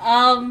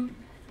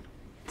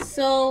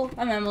 So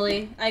I'm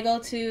Emily. I go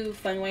to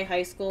Fenway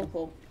High School.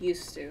 Well,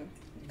 used to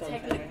go to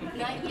Fenway.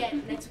 Not yet.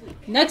 Next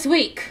week. Next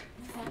week.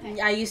 Okay.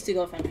 I used to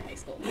go to Fenway High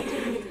School.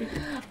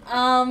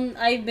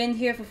 I've been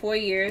here for 4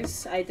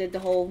 years. I did the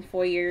whole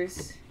 4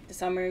 years, the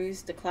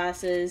summers, the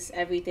classes,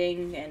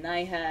 everything, and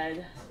I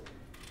had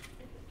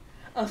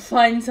a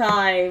fun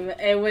time.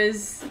 It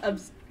was a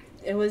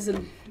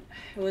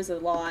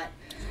lot,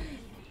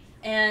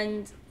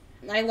 and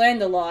I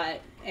learned a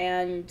lot.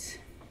 And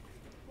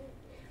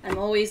I'm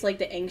always like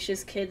the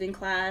anxious kid in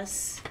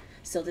class,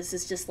 so this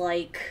is just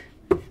like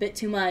a bit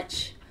too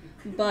much.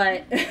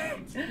 But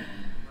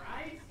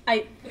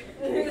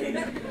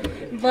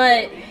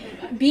but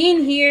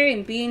being here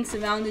and being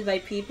surrounded by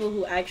people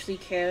who actually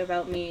care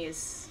about me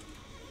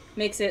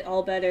makes it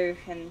all better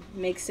and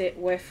makes it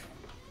worth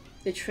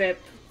the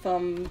trip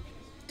from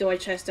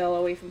Dorchester all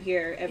the way from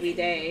here every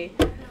day.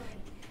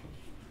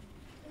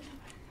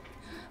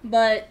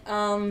 But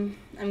I'm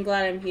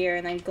glad I'm here,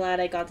 and I'm glad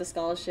I got the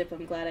scholarship.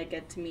 I'm glad I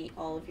get to meet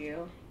all of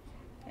you,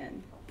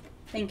 and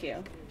thank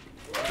you.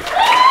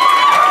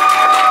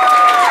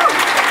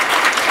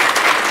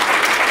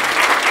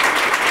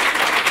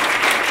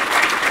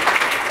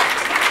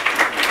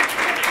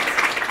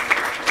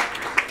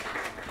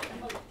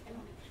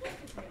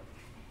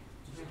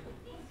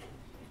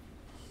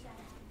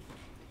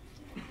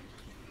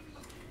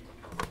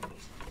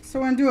 So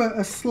I'm going to do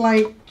a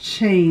slight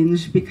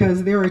change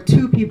because there are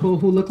two people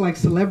who look like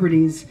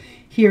celebrities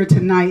here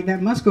tonight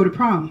that must go to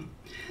prom.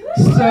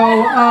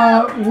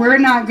 So we're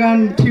not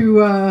going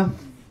to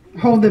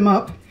hold them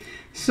up.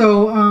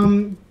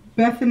 So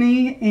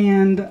Bethany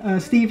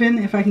and Stephen,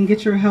 if I can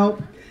get your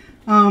help,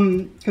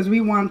 because we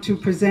want to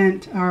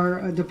present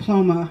our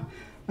diploma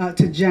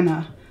to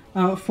Jenna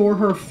for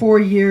her 4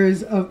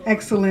 years of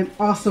excellent,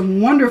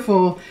 awesome,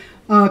 wonderful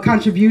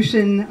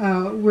contribution.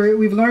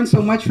 We've learned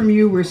so much from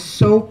you. We're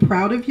so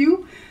proud of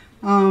you.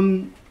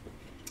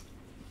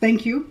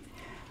 Thank you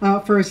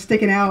for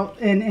sticking out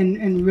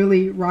and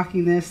really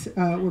rocking this.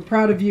 We're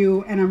proud of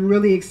you, and I'm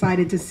really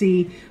excited to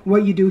see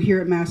what you do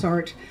here at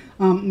MassArt.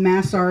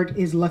 MassArt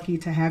is lucky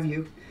to have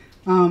you.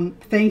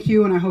 Thank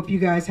you, and I hope you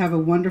guys have a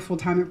wonderful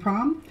time at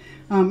prom.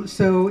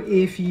 So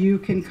if you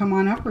can come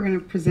on up, we're going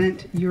to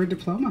present your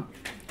diploma.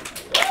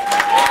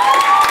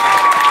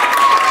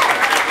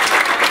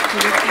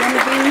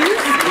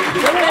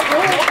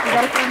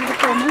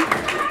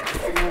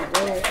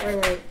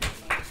 Wait.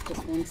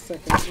 Just 1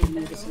 second. We'll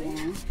move this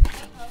along.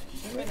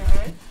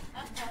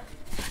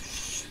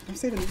 Don't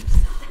say the names.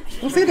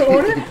 Don't say the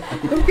order.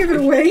 Don't give it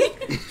away.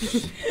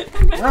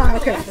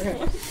 Okay.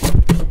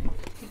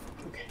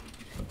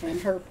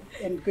 And her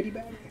and goodie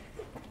bag.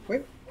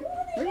 Wait.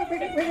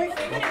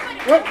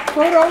 What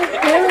photo?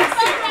 Parents?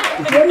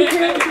 Any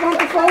parents want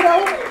the photo?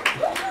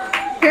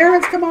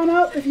 Parents, come on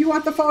up if you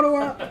want the photo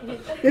up.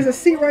 There's a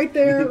seat right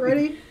there.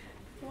 Ready?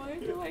 Why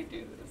do I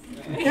do this?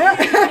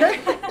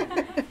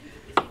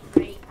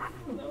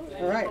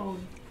 All right.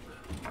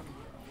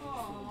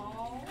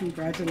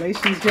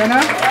 Congratulations,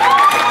 Jenna.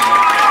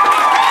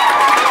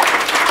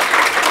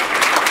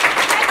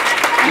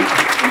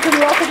 You can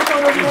walk to the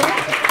photo together.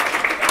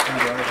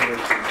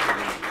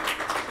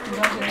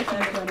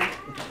 Congratulations, Jenna.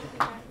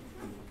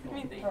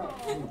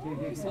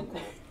 You're so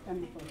cool.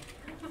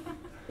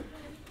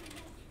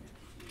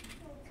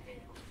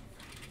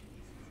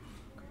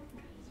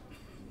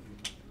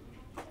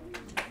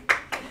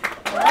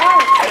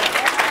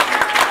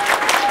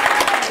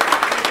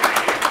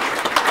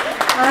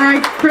 All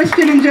right,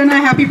 Christian and Jenna,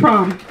 happy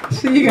prom.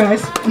 See you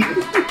guys. Thank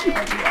you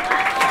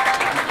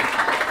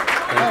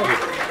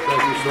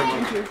so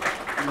much.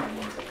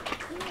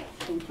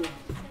 Thank you.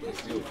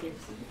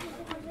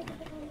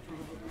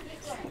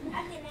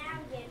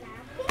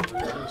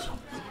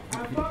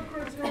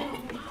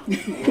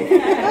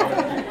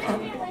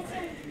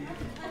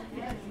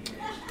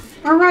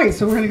 All right,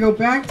 so we're going to go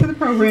back to the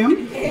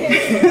program.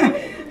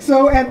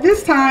 So at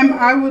this time,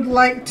 I would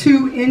like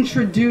to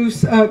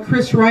introduce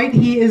Chris Wright.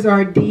 He is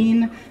our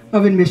Dean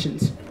of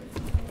Admissions.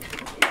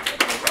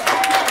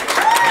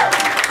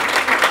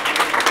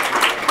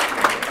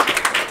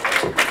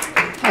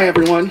 Hi,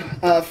 everyone.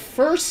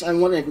 First, I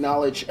want to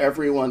acknowledge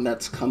everyone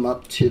that's come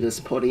up to this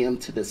podium,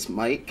 to this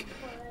mic.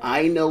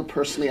 I know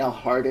personally how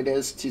hard it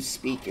is to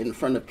speak in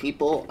front of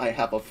people. I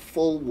have a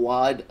full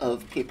wad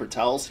of paper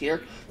towels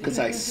here because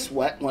I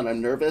sweat when I'm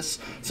nervous.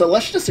 So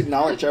let's just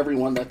acknowledge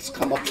everyone that's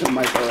come up to the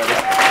mic already.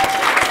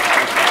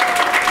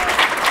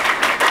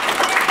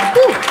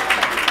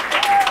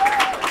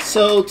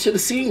 So to the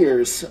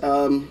seniors,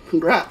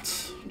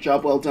 congrats,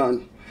 job well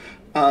done.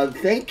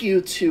 Thank you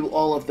to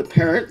all of the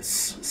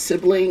parents,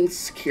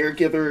 siblings,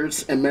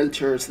 caregivers, and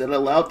mentors that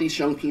allowed these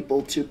young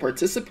people to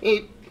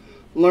participate,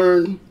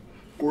 learn,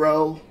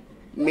 grow,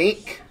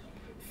 make,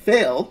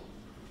 fail,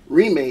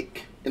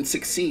 remake, and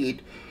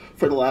succeed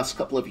for the last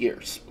couple of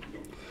years.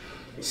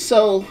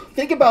 So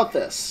think about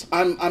this.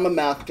 I'm a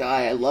math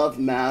guy. I love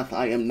math.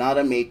 I am not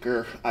a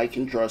maker. I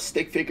can draw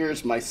stick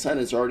figures. My son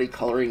is already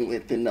coloring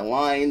within the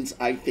lines.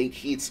 I think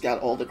he's got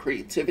all the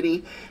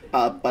creativity,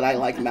 but I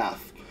like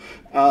math.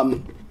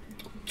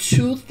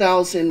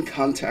 2,000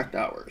 contact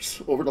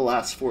hours over the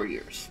last 4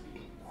 years.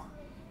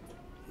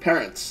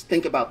 Parents,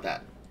 think about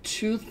that.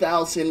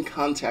 2,000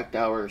 contact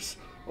hours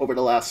over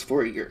the last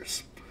 4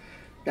 years.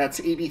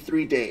 That's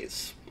 83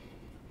 days.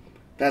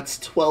 That's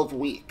 12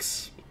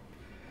 weeks.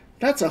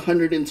 That's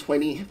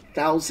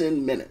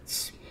 120,000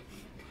 minutes.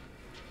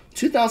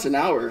 2,000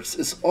 hours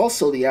is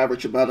also the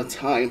average amount of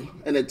time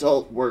an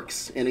adult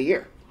works in a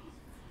year.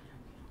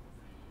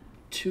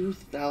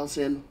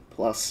 2,000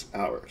 plus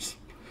hours.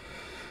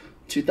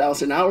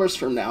 2,000 hours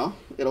from now,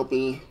 it'll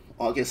be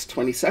August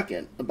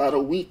 22nd, about a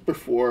week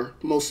before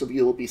most of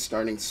you will be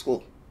starting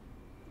school.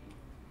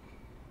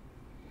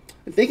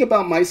 And think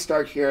about my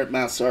start here at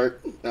MassArt,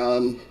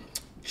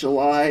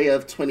 July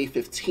of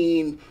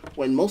 2015,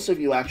 when most of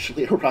you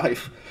actually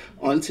arrive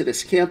onto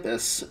this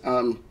campus.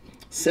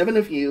 7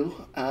 of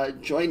you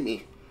joined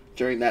me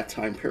during that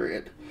time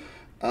period.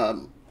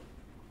 I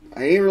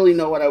didn't really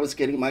know what I was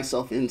getting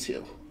myself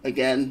into.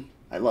 Again,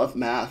 I love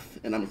math,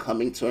 and I'm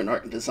coming to an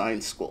art and design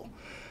school.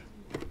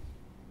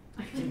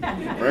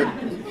 Right?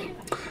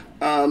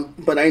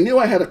 But I knew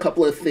I had a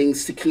couple of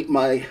things to keep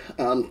me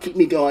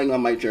going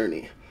on my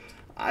journey.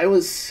 I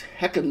was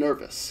hecka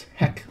nervous.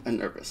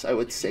 I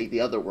would say the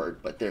other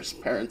word, but there's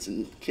parents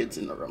and kids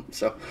in the room.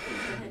 So,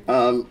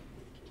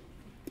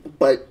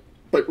 but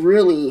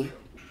really,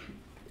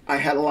 I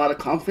had a lot of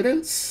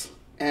confidence,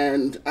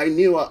 and I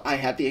knew I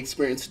had the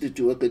experience to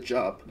do a good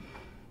job.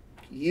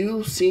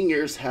 You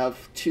seniors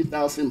have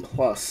 2,000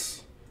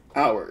 plus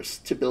hours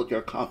to build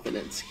your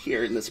confidence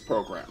here in this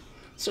program.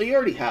 So you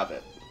already have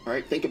it, all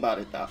right? Think about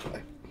it that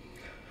way.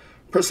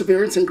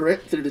 Perseverance and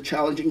grit through the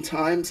challenging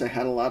times. I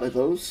had a lot of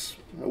those.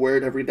 I wear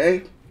it every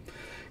day.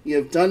 You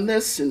have done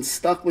this and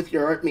stuck with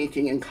your art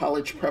making and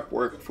college prep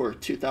work for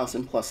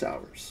 2,000 plus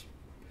hours.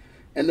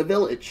 And the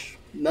village.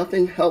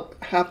 Nothing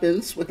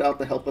happens without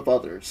the help of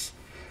others.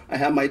 I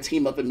have my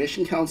team of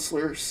admission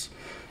counselors,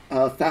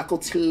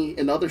 faculty,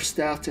 and other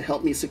staff to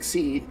help me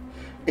succeed.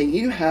 And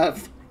you've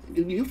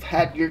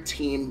had your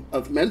team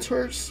of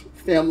mentors,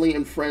 family,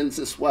 and friends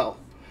as well.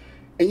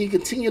 And you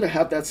continue to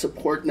have that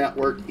support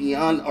network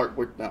beyond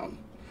Artward Bound.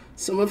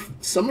 Some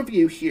of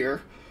you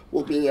here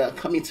will be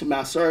coming to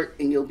MassArt,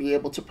 and you'll be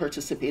able to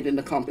participate in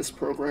the Compass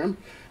program,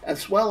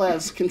 as well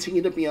as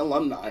continue to be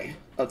alumni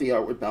of the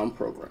Artward Bound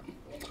program.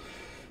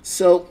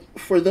 So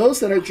for those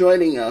that are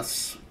joining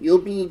us, you'll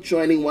be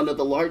joining one of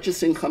the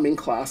largest incoming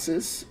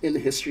classes in the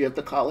history of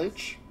the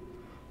college,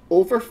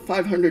 over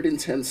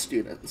 510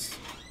 students.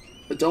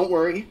 But don't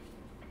worry,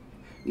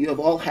 you have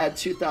all had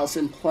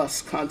 2,000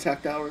 plus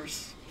contact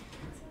hours,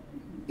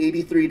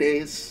 83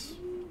 days,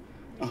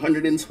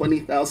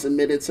 120,000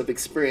 minutes of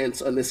experience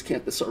on this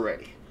campus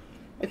already.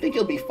 I think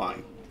you'll be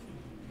fine.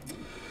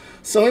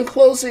 So in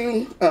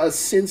closing,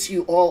 since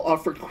you all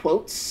offered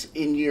quotes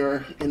in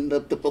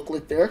the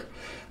booklet there,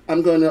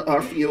 I'm going to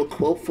offer you a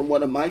quote from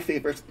one of my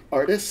favorite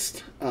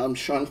artists,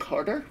 Sean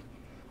Carter,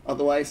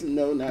 otherwise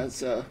known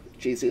as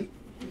Jay-Z.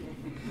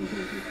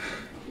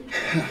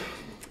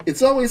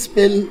 It's always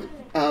been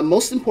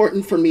most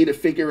important for me to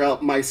figure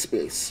out my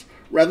space,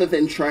 rather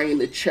than trying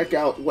to check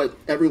out what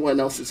everyone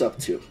else is up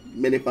to,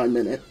 minute by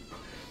minute.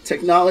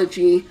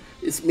 Technology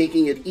is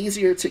making it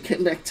easier to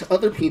connect to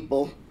other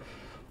people,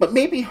 but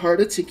maybe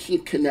harder to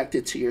keep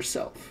connected to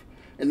yourself.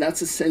 And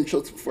that's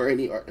essential for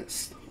any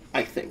artist,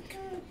 I think.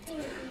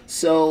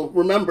 So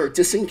remember,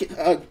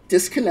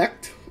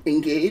 disconnect,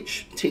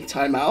 engage, take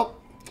time out,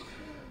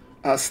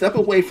 step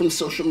away from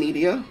social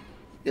media.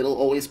 It'll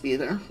always be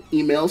there.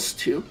 Emails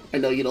too. I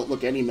know you don't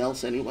look at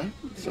emails anyway.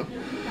 So,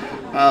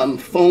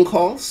 phone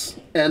calls,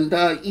 and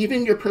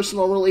even your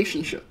personal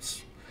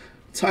relationships.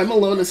 Time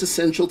alone is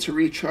essential to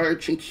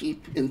recharge and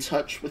keep in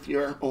touch with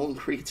your own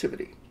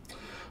creativity.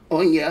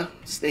 Oh, and yeah,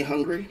 stay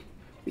hungry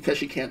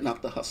because you can't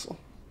knock the hustle.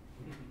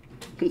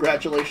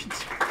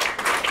 Congratulations.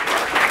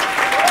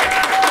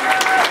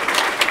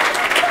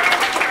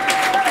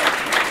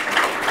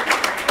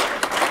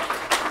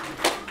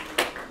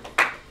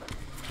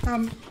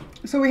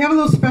 So we have a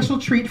little special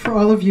treat for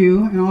all of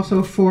you and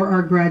also for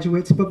our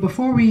graduates. But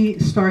before we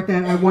start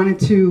that, I wanted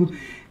to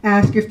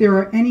ask if there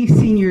are any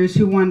seniors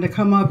who wanted to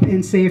come up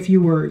and say a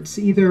few words,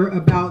 either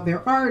about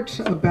their art,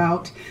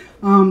 about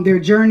their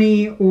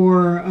journey,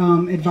 or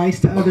advice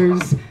to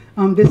others.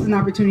 This is an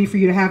opportunity for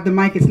you to have the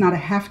mic. It's not a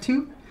have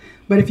to,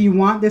 but if you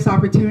want this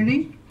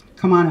opportunity,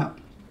 come on up.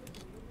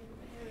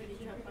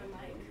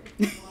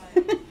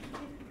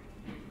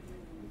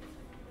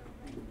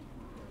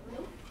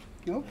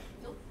 Nope.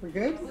 We're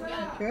good?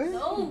 Good?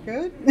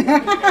 Good?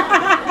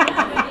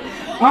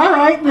 All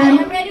right, then.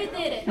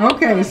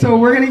 Okay, so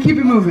we're going to keep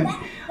it moving.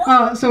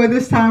 So at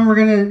this time, we're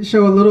going to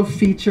show a little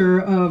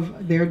feature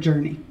of their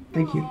journey.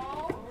 Thank you.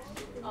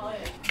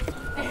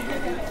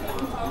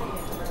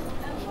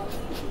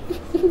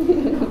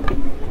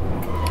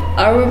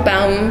 Artward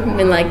Bound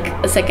been like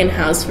a second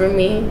house for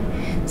me.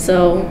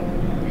 So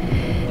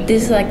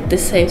this is like the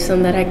safe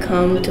zone that I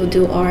come to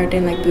do art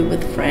and like be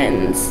with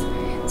friends.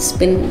 It's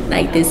been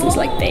like this since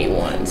like day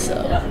one, so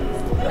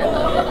I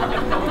love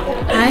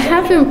it. I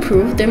have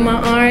improved in my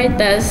art.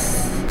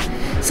 That's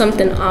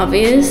something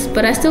obvious,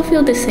 but I still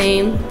feel the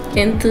same.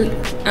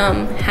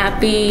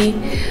 Happy,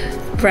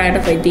 proud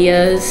of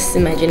ideas,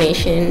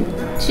 imagination,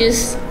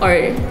 just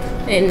art,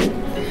 and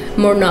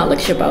more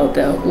knowledge about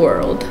the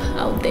world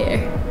out there.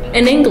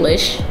 And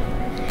English,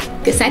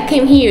 because I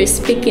came here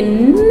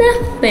speaking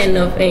nothing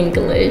of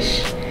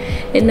English.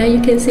 And now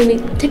you can see me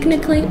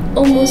technically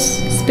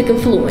almost speaking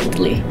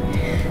fluently.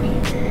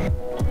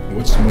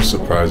 What's most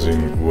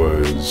surprising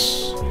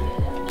was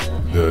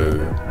the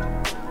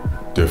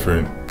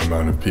different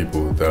amount of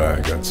people that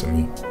I got to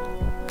meet,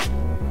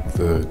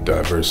 the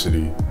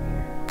diversity.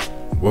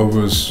 What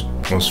was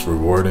most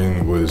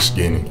rewarding was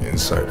gaining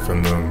insight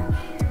from them,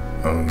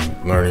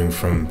 learning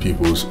from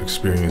people's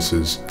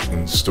experiences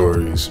and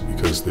stories,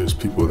 because there's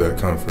people that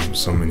come from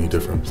so many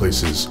different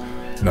places,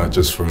 not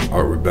just from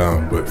Artward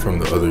Bound, but from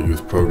the other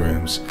youth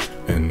programs.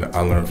 And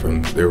I learn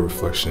from their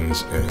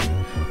reflections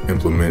and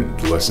implement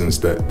the lessons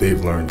that they've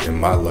learned in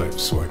my life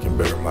so I can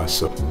better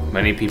myself.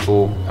 Many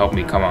people helped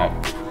me come out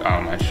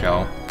of my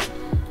shell,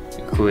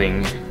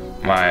 including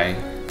my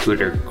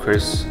tutor,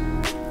 Chris,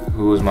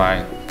 who was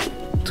my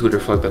tutor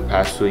for the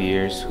past 2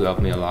 years, who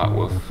helped me a lot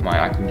with my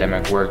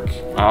academic work.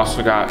 I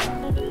also got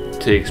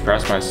to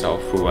express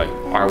myself through like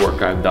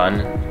artwork I've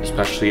done,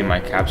 especially in my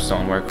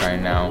capstone work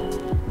right now,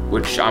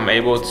 which I'm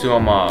able to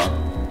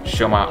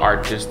show my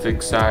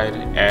artistic side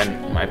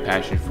and my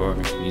passion for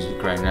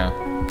music right now.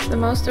 The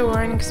most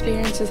rewarding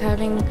experience is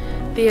having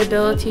the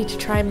ability to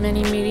try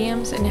many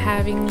mediums and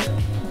having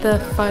the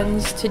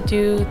funds to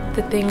do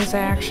the things I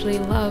actually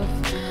love.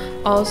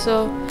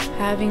 Also,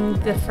 having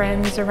the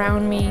friends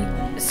around me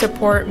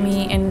support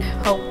me and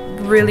help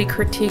really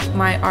critique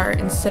my art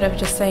instead of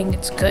just saying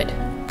it's good.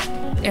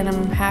 And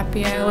I'm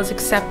happy I was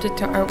accepted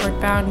to Artward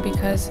Bound,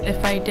 because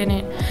if I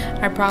didn't,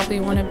 I probably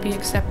wouldn't be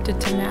accepted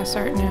to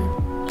MassArt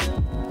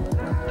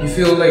now. You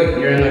feel like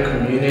you're in a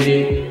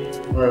community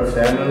or a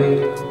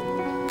family,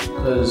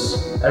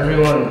 because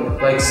everyone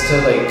likes to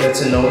like get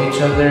to know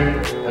each other,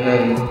 and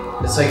then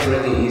it's like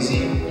really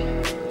easy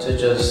to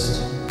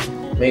just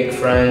make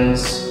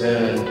friends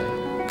and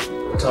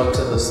talk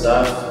to the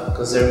staff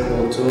because they're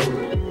cool too.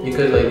 You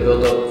could like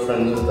build up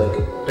friends with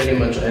like pretty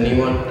much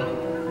anyone.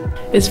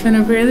 It's been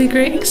a really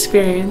great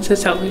experience.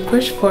 It's helped me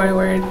push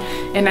forward,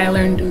 and I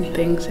learn new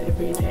things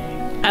every day.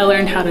 I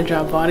learned how to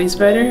draw bodies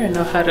better, I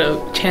know how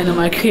to channel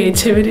my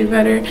creativity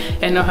better,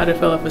 and know how to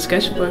fill up a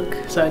sketchbook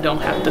so I don't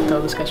have to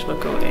throw the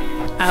sketchbook away.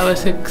 I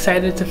was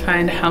excited to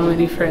find how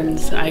many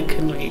friends I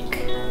could make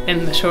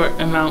in the short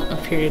amount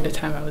of period of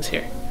time I was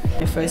here.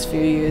 The first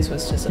few years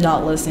was just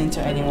not listening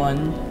to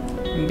anyone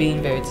and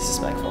being very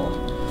disrespectful.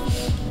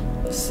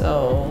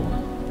 So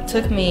it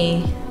took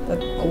me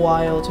a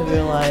while to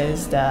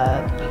realize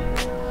that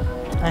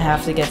I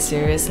have to get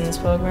serious in this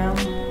program.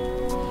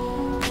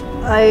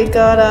 I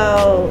got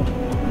out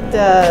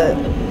that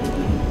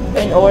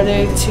in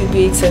order to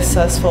be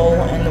successful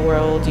in the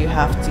world, you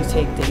have to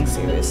take things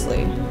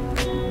seriously.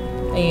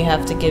 And you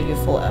have to give your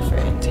full effort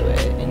into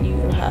it. And you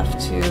have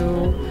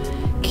to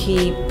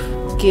keep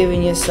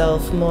giving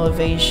yourself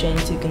motivation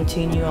to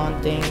continue on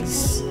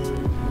things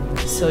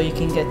so you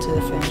can get to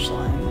the finish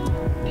line.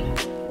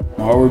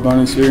 My Artward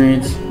Bound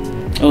experience,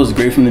 it was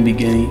great from the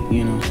beginning,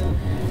 you know.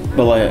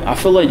 But like, I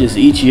feel like just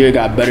each year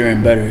got better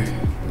and better.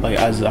 Like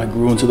as I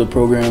grew into the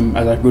program,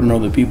 as I grew to know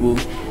the people.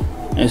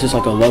 And it's just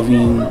like a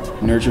loving,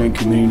 nurturing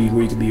community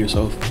where you can be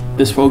yourself.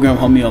 This program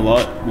helped me a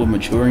lot with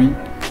maturing.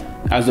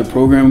 As the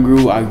program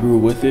grew, I grew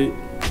with it.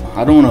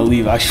 I don't want to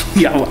leave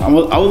actually. I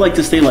would like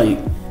to stay like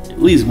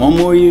at least one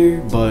more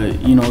year, but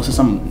you know, since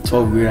I'm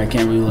 12th grade, I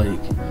can't really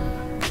like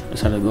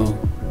just have to go.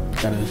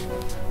 Gotta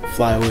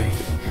fly away.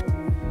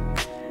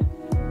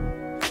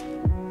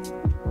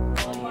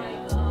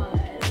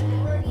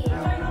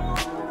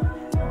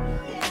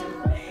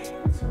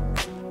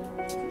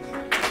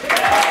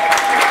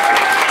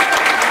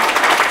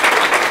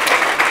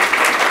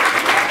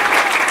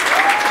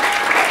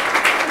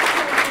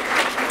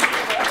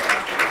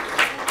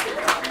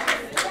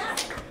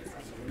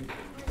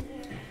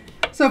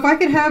 So if I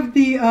could have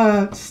the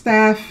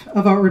staff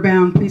of Artward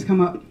Bound please come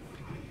up.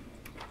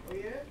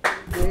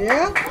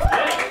 Yeah.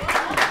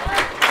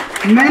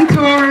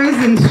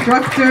 Mentors,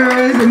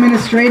 instructors,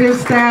 administrative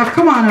staff,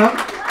 come on up.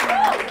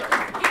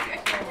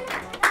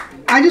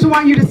 I just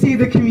want you to see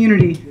the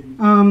community.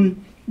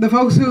 The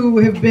folks who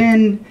have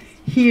been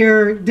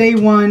here day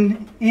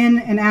one, in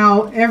and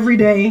out, every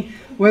day,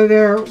 whether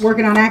they're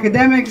working on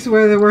academics,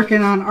 whether they're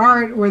working on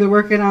art, whether they're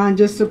working on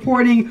just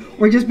supporting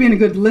or just being a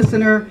good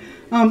listener.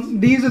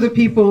 These are the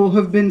people who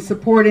have been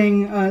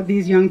supporting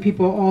these young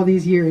people all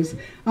these years.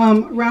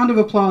 Round of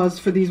applause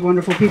for these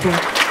wonderful people.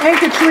 Hey,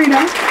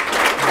 Katrina.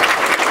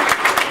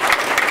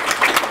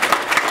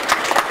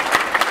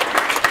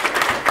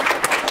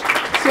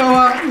 So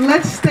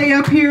let's stay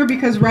up here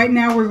because right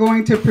now we're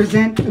going to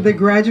present the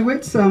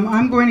graduates.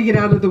 I'm going to get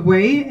out of the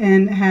way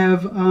and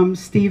have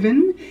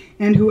Stephen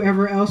and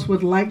whoever else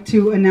would like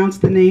to announce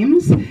the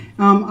names.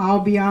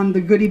 I'll be on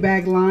the goodie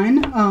bag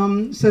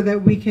line so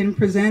that we can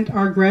present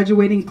our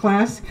graduating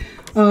class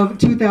of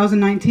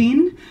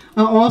 2019.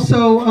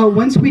 Also,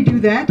 once we do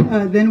that,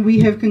 then we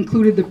have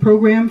concluded the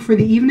program for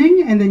the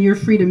evening, and then you're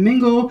free to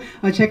mingle.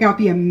 Check out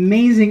the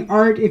amazing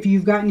art if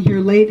you've gotten here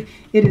late.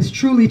 It is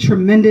truly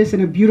tremendous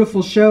and a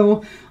beautiful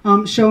show,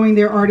 showing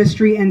their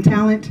artistry and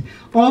talent.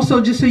 Also,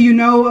 just so you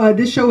know,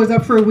 this show is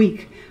up for a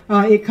week.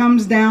 It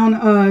comes down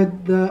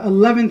the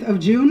 11th of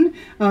June,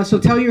 so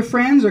tell your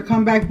friends or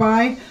come back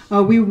by.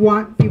 We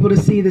want people to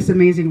see this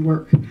amazing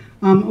work.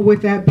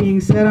 With that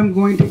being said, I'm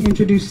going to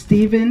introduce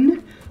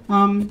Stephen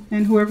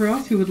and whoever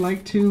else who would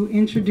like to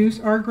introduce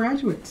our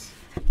graduates.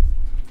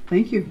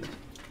 Thank you.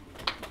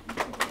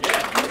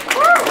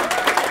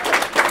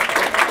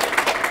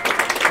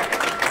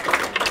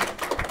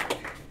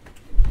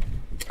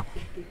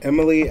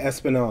 Emily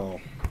Espinal.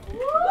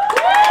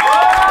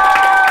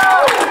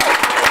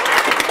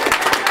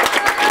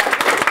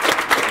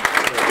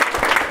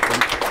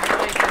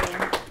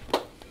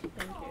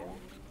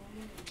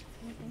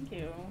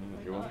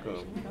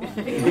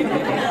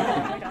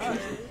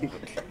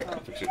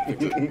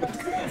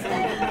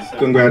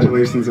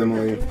 Congratulations,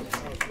 Emily.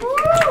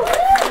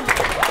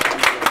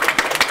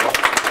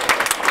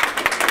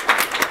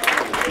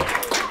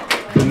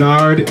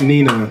 Bernard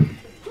Nina.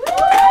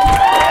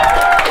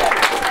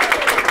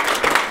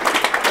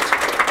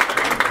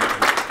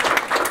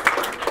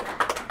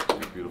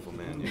 Beautiful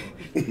man,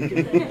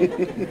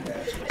 yeah.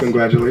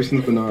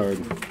 Congratulations, Bernard.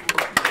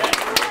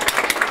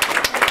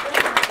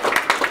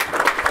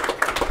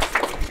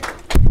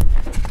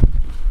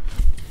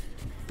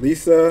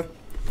 Lisa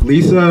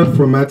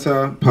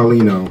Frometta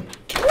Paulino.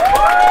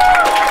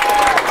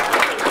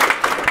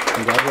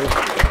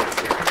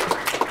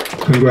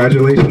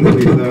 Congratulations,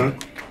 Lisa.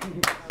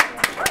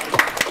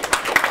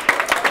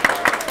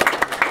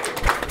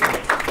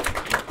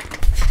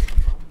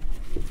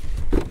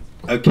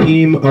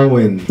 Akeem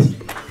Owens.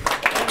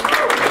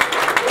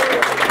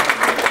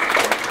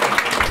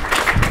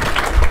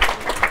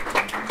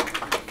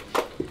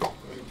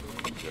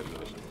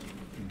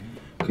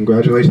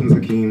 Congratulations,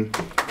 Akeem.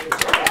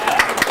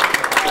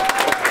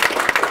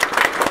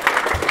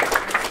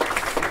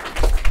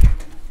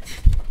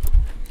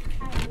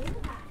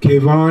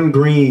 Kayvon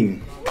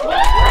Green.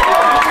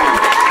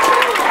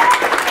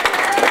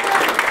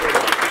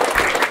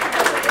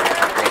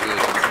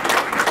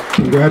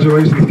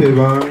 Congratulations,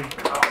 Kayvon.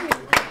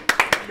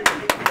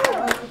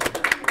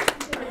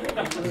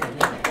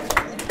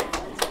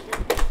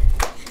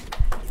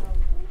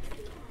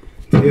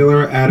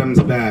 Taylor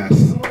Adams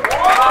Bass.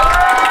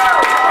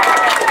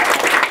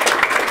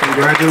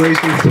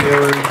 Congratulations,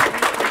 Taylor.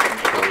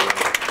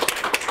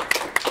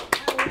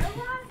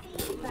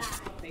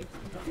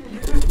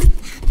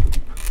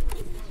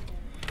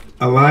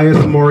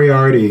 Elias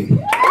Moriarty.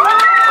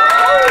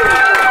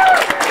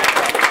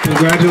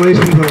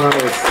 Congratulations,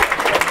 Elias.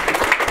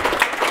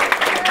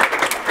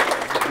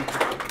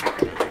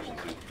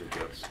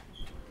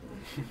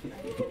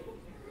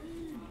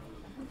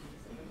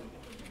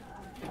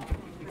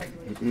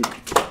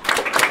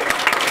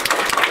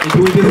 And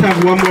can we just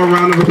have one more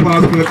round of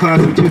applause for the class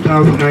of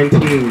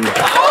 2019?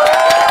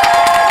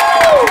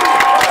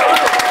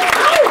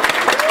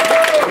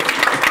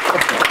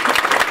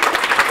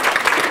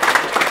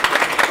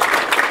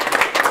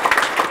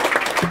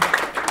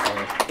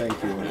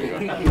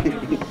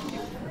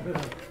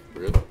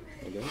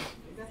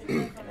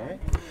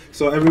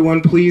 So everyone,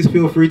 please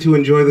feel free to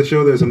enjoy the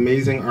show. There's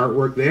amazing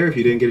artwork there if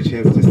you didn't get a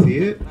chance to see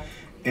it.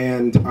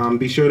 And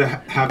be sure to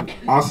have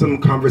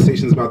awesome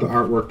conversations about the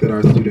artwork that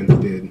our students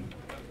did.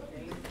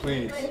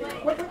 Please.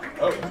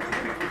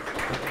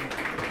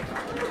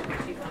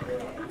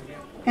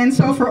 And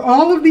so for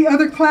all of the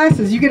other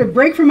classes, you get a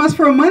break from us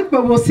for a month,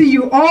 but we'll see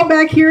you all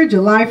back here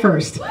July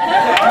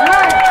 1st.